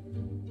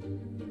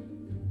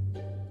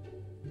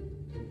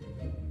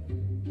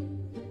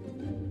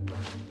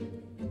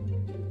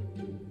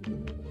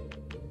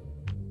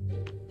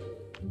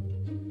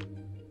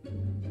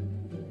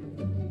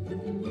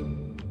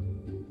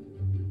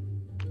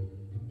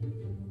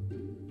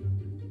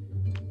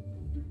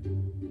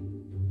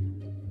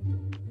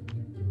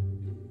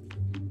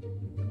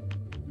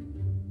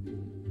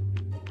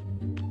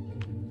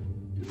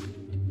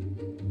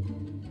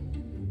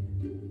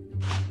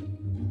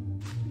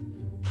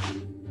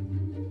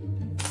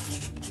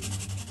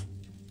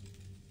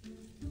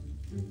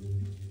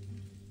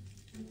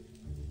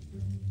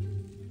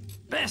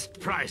 Best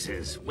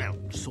prices, well,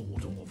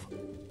 sort of.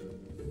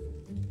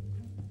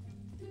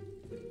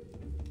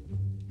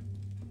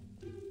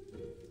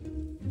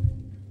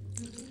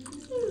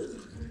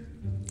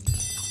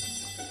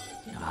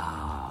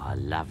 Ah,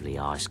 lovely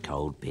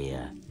ice-cold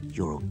beer.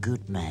 You're a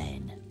good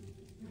man.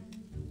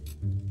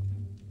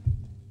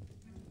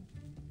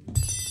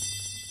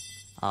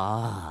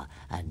 Ah,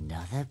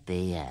 another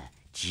beer.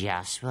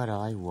 Just what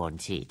I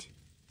wanted.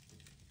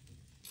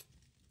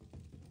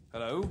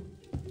 Hello?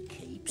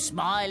 Keep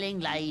smiling,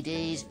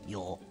 ladies.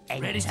 You're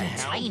Ready to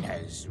help?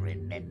 entertainers,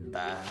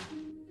 remember?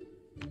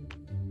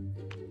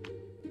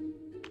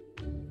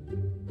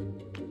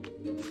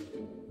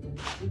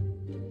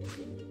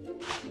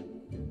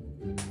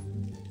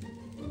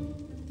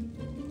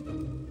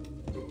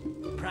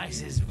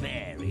 Prices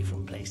vary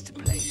from place to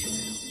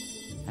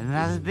place.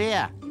 Another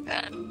beer.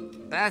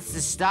 That's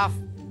the stuff.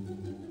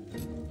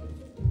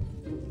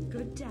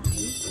 Good day.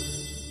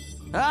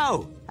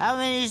 Oh, how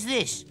many is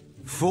this?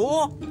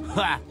 4?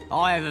 Ha!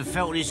 I haven't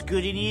felt this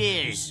good in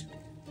years.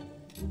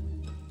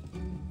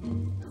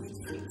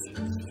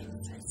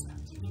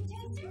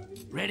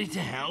 Ready to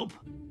help?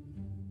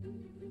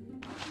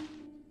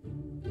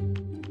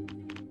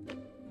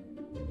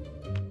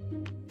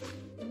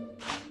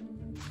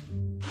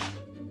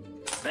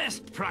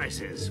 Best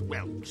prices,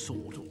 well,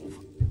 sort of.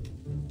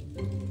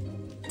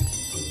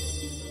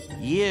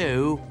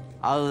 You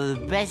are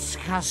the best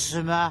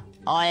customer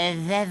I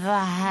have ever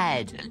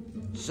had,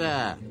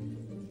 sir.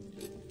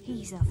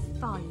 He's a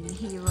fine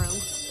hero.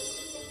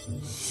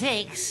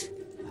 6?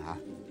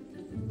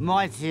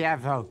 Mighty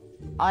Avo,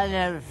 I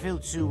don't feel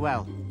too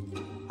well.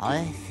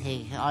 I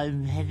think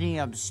I'm heading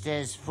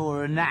upstairs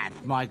for a nap,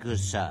 my good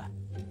sir.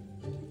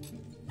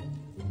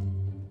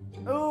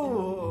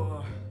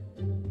 Oh.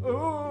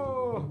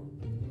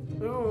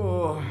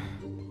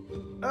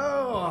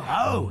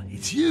 Oh,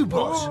 it's you,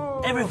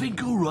 boss. Everything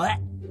all right?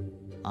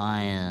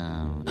 I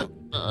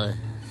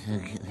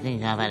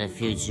think I've had a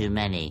few too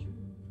many.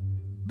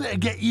 Better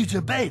get you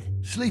to bed.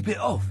 Sleep it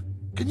off.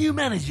 Can you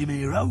manage him,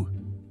 hero?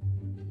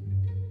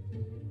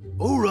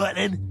 All right,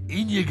 then.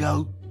 In you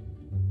go.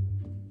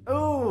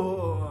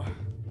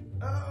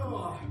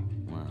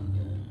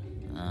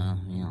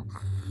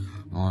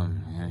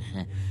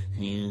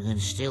 You can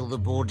steal the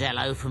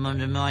Bordello from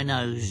under my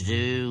nose,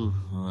 do?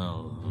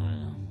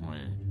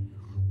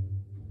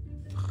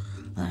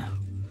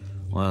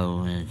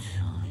 Well,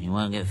 you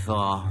won't get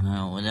far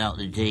without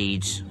the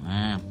deeds.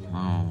 And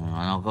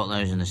I've got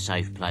those in the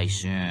safe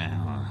place.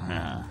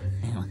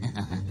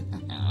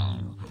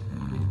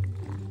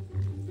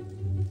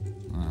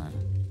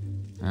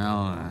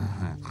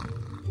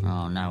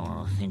 Oh, know what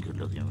I think of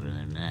looking for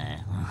them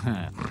there.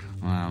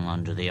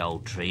 Under the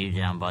old tree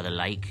down by the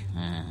lake.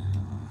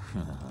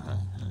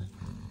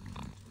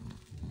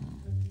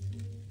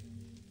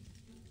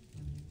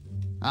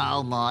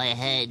 Oh, my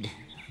head.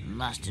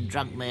 Must have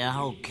drunk me a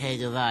whole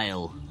keg of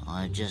ale.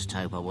 I just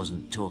hope I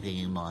wasn't talking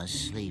in my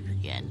sleep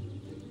again.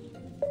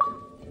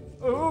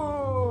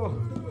 Oh!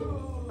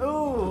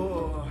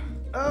 Oh!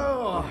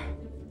 Oh!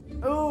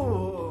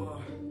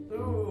 Oh!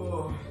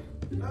 Oh!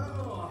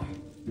 Oh!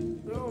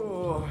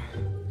 Oh!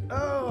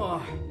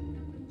 Oh!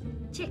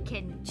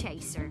 Chicken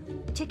chaser.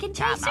 Chicken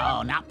Come chaser?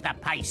 on, up the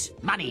pace.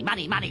 Money,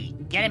 money, money.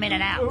 Get him in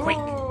and out, quick.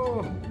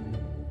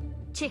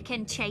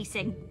 Chicken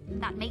chasing.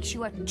 That makes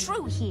you a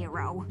true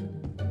hero.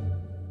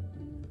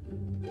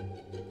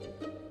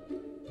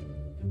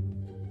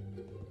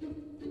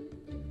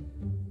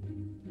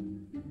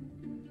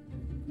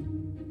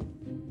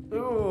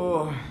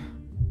 Oh!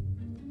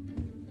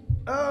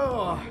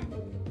 Oh!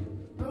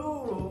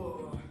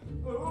 Oh!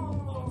 Oh!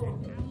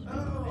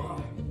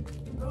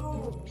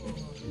 Oh!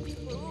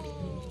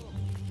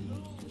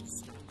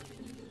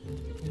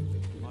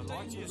 I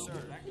like you, sir.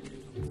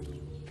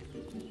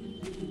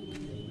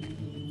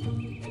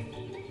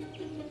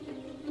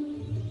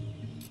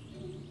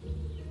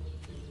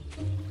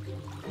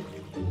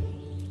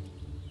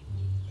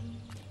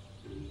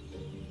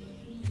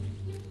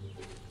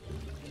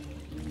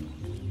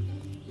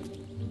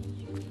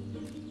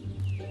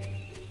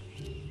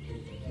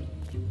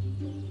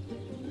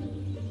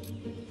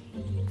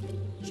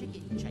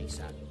 Chicken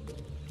chaser.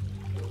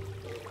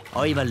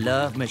 I'm a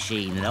love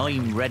machine and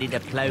I'm ready to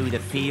plough the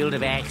field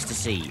of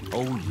ecstasy.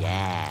 Oh,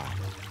 yeah.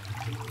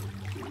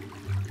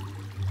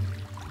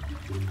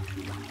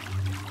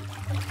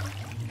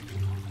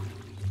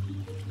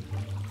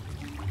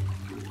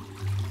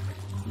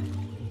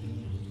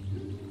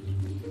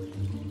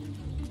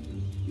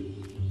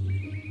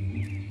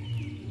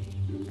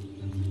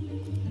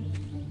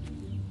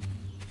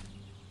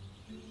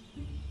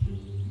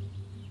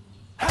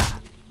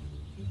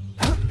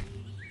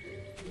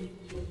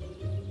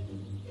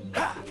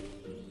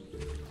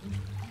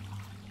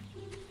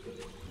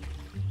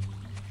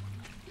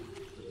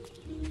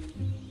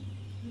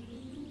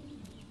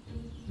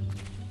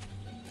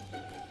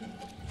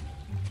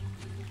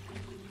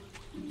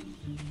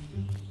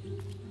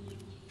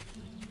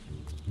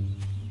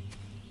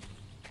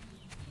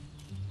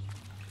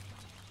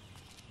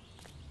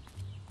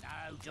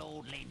 No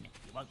dawdling.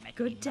 You won't make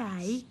Good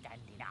day.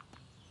 standing up.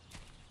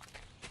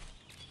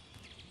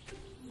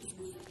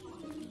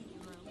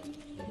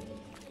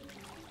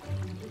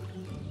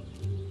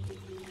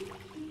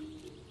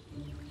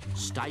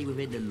 Stay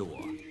within the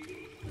law.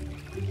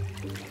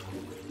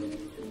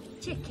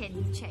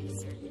 Chicken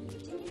chaser.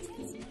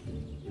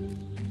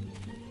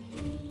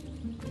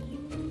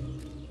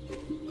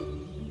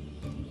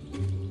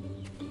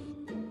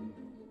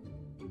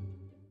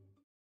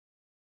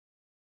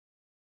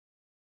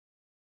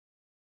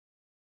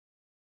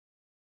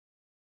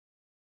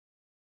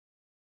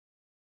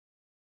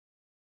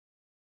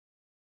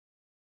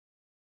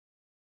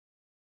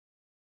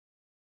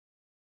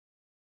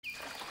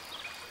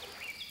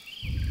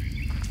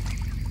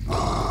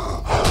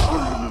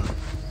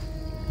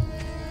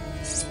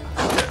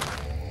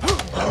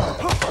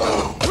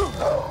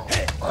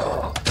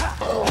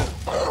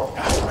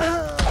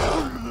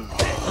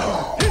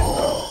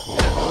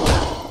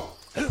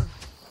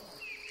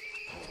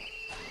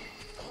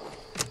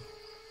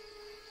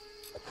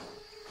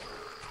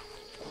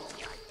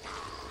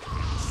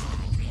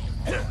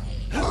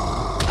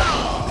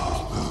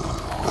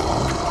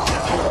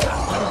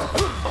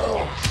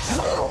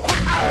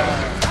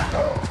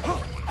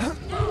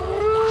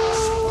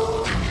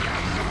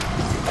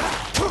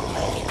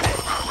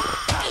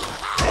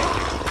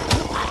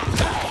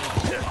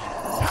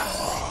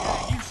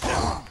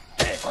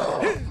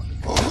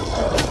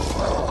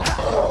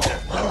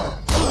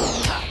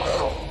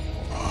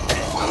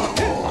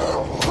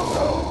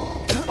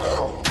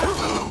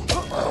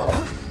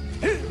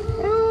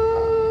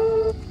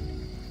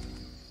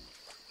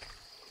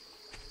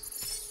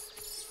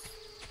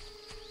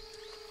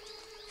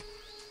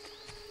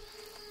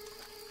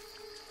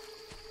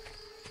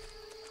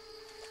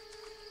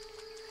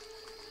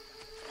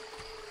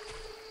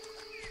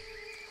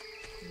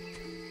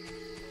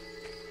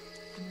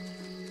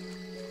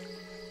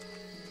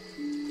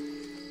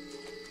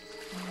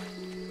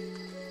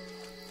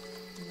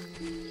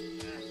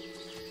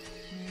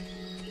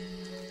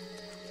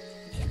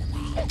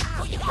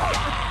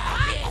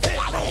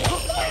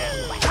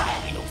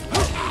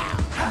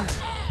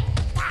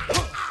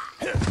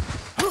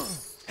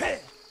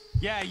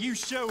 Yeah, you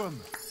show him.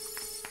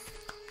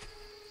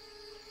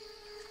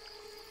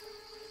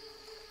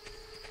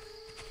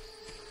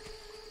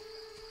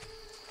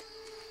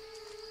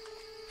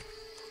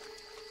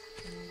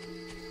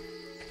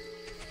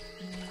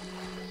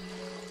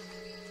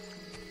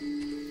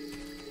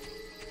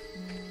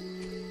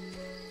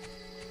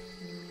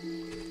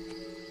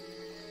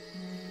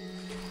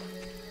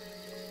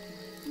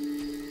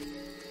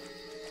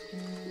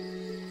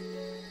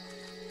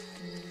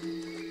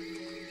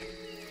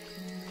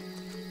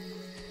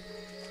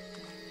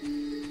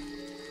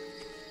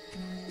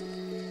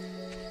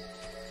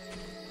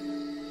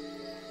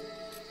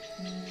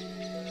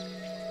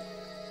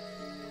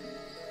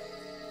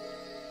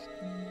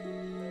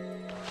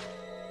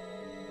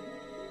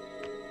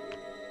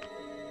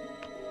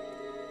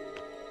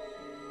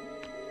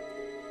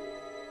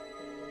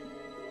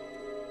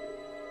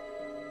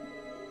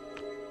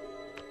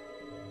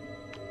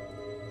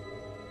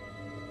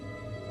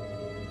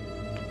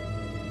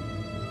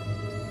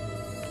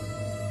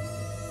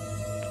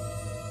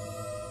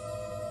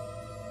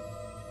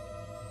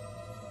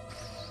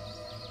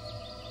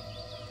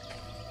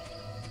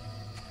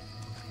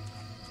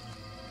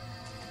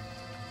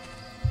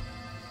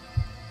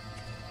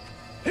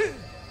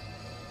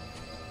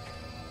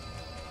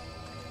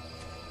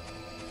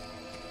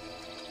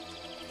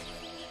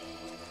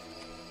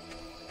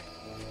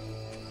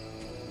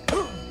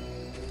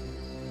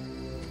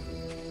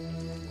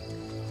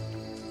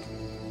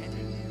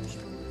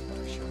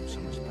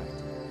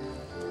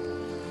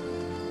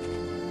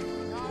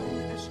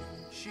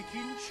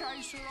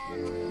 chaser,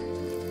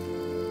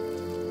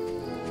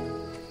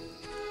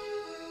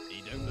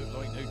 He don't look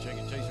like no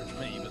chicken chaser to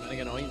me, but then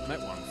again, I ain't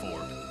met one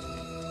before.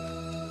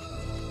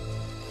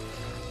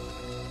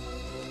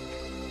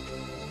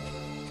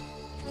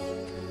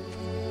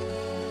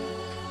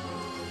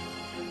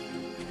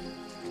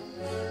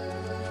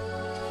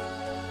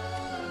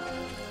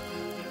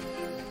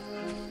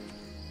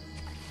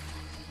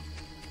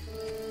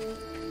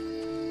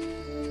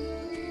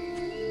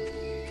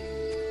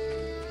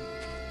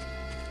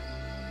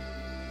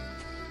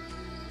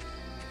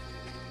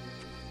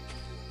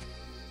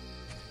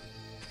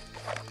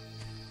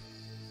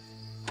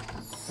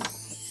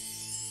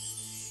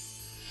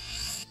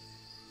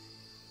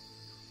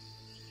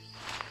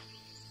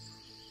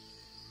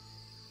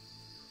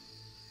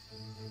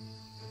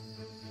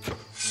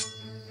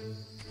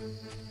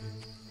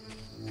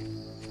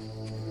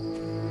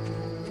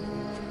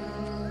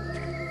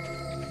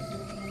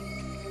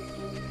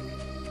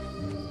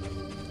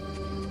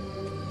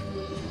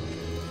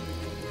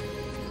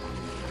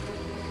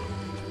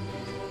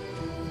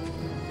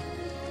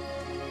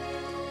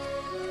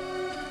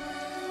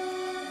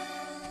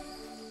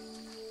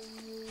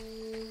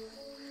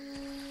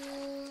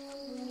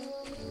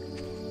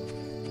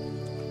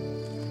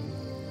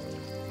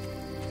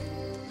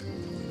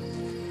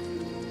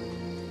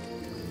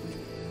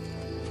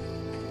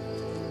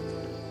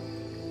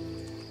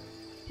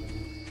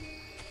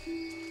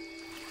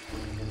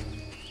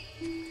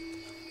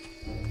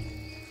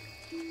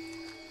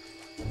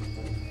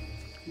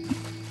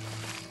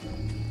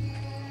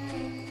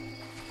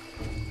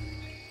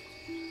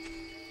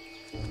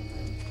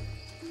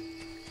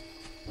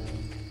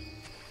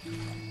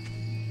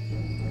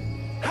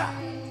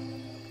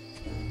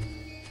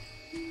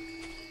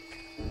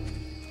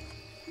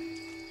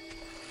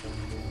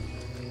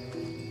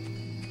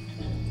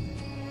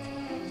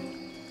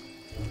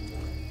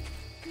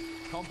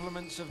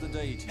 Compliments of the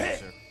day to you,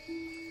 sir.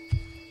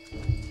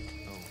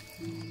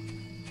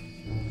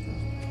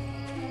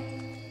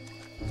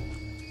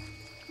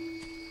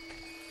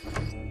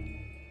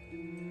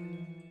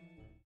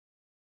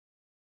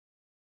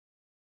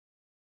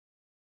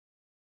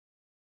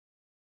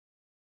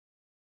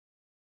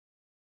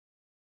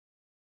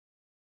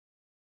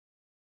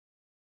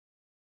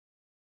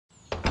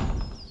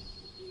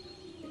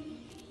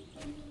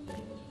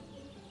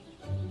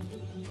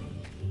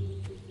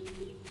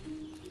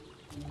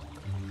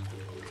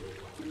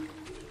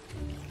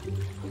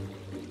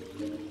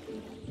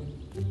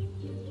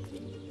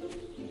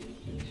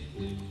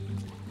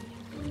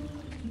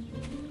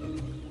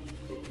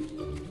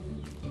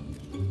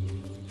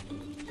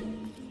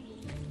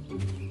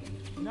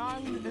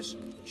 known as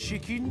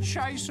chicken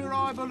chaser,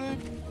 I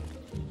believe.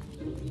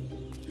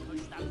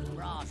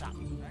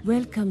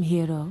 Welcome,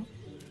 hero.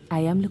 I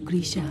am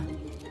Lucretia.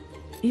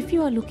 If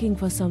you are looking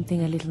for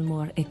something a little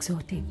more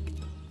exotic,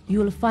 you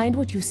will find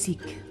what you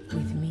seek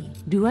with me.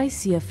 Do I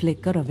see a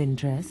flicker of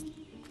interest?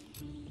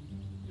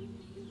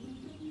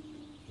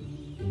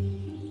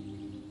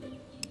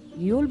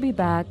 You'll be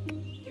back.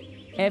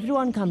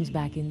 Everyone comes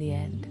back in the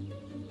end.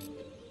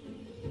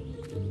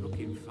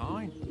 Looking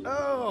fine.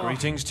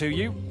 Greetings to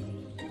you.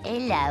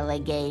 Hello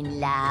again,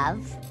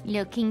 love.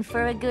 Looking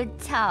for a good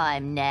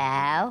time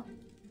now?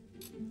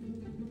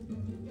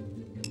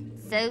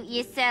 Suit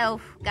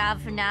yourself,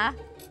 Governor.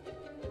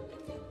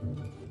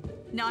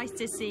 Nice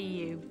to see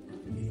you.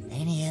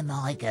 Any of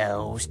my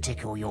girls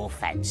tickle your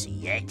fancy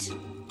yet?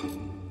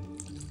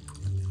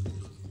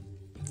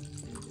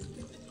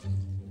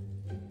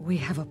 We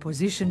have a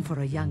position for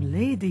a young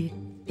lady,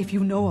 if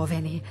you know of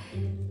any.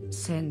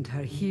 Send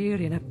her here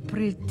in a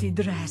pretty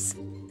dress,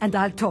 and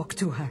I'll talk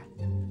to her.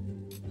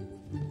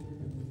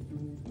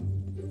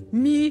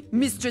 Me,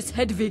 Mistress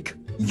Hedwig,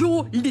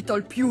 you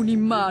little puny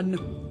man.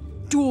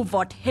 Do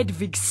what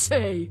Hedwig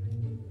say.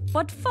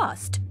 But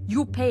first,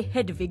 you pay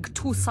Hedwig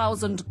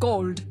 2,000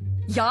 gold,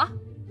 yeah?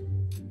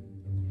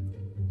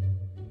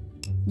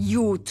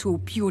 You too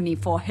puny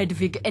for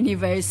Hedwig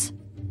anyways.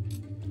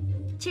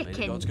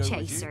 Chicken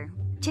chaser.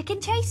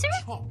 Chicken chaser?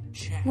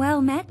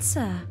 Well met,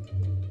 sir.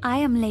 I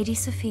am Lady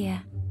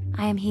Sophia.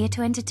 I am here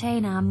to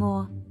entertain our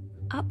more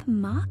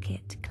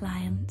upmarket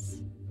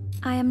clients.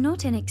 I am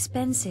not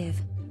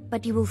inexpensive,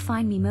 but you will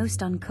find me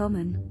most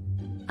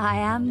uncommon. I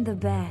am the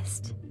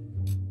best.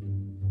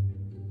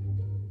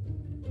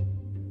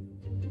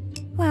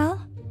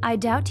 Well, I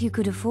doubt you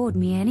could afford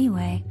me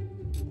anyway.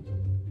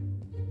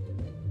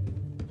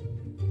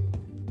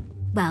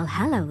 Well,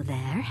 hello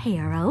there,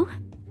 hero.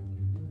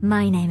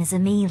 My name is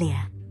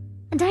Amelia,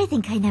 and I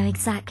think I know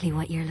exactly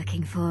what you're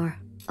looking for.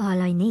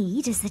 All I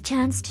need is the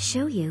chance to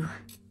show you.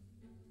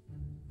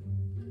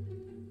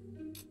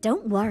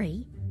 Don't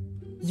worry.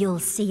 You'll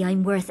see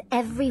I'm worth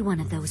every one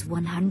of those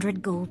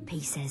 100 gold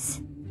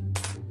pieces.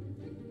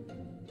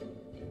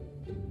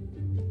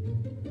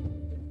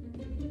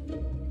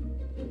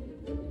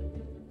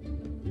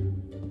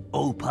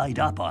 All paid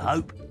up, I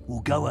hope. Well,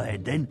 go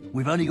ahead then.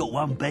 We've only got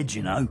one bed,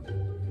 you know.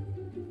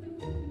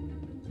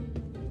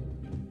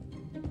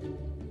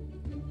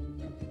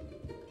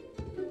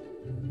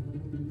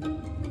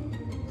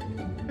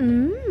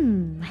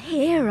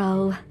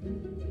 Hero.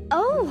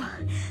 Oh,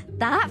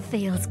 that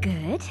feels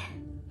good.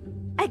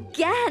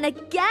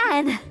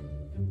 Again!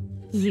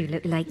 You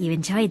look like you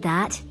enjoyed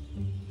that.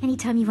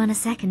 Anytime you want a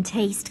second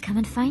taste, come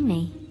and find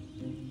me.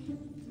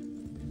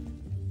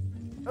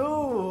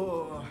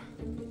 Oh.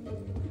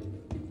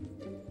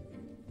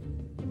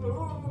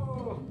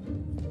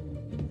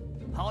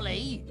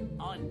 Polly,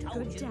 I've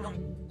told you not...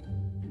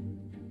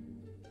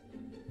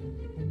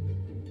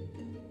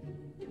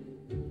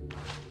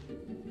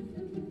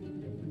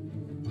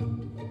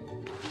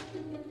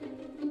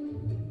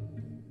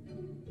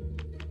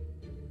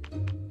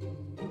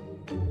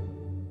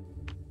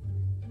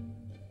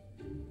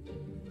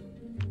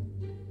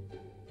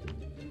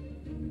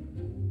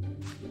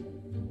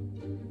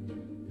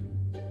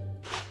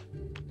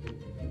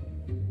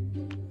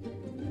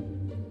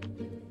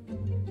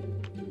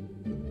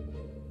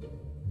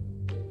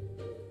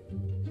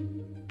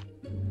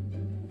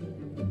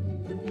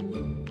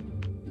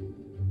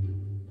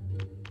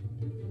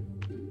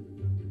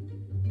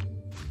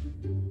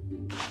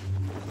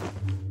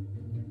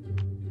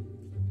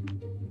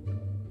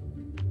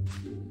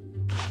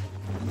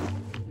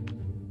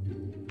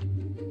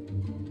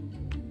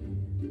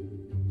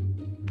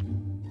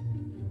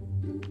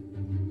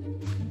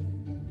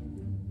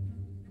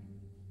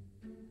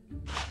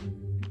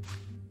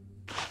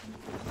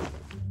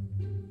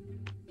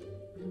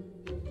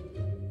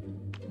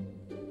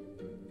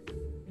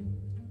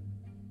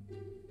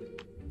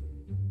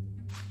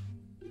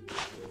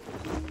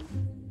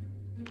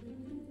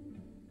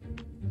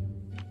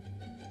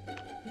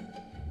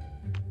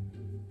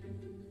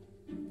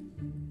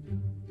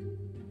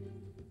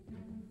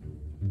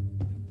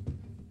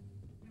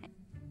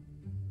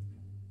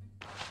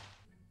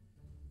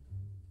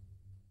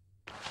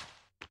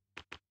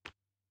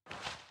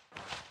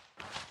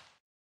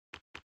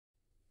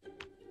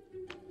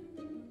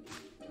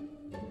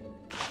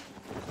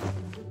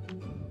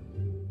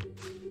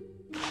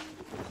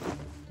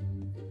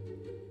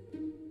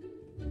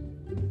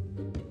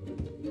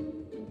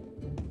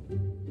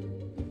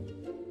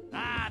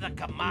 The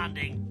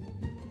commanding.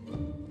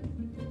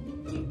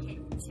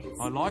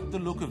 I like the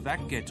look of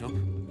that get-up.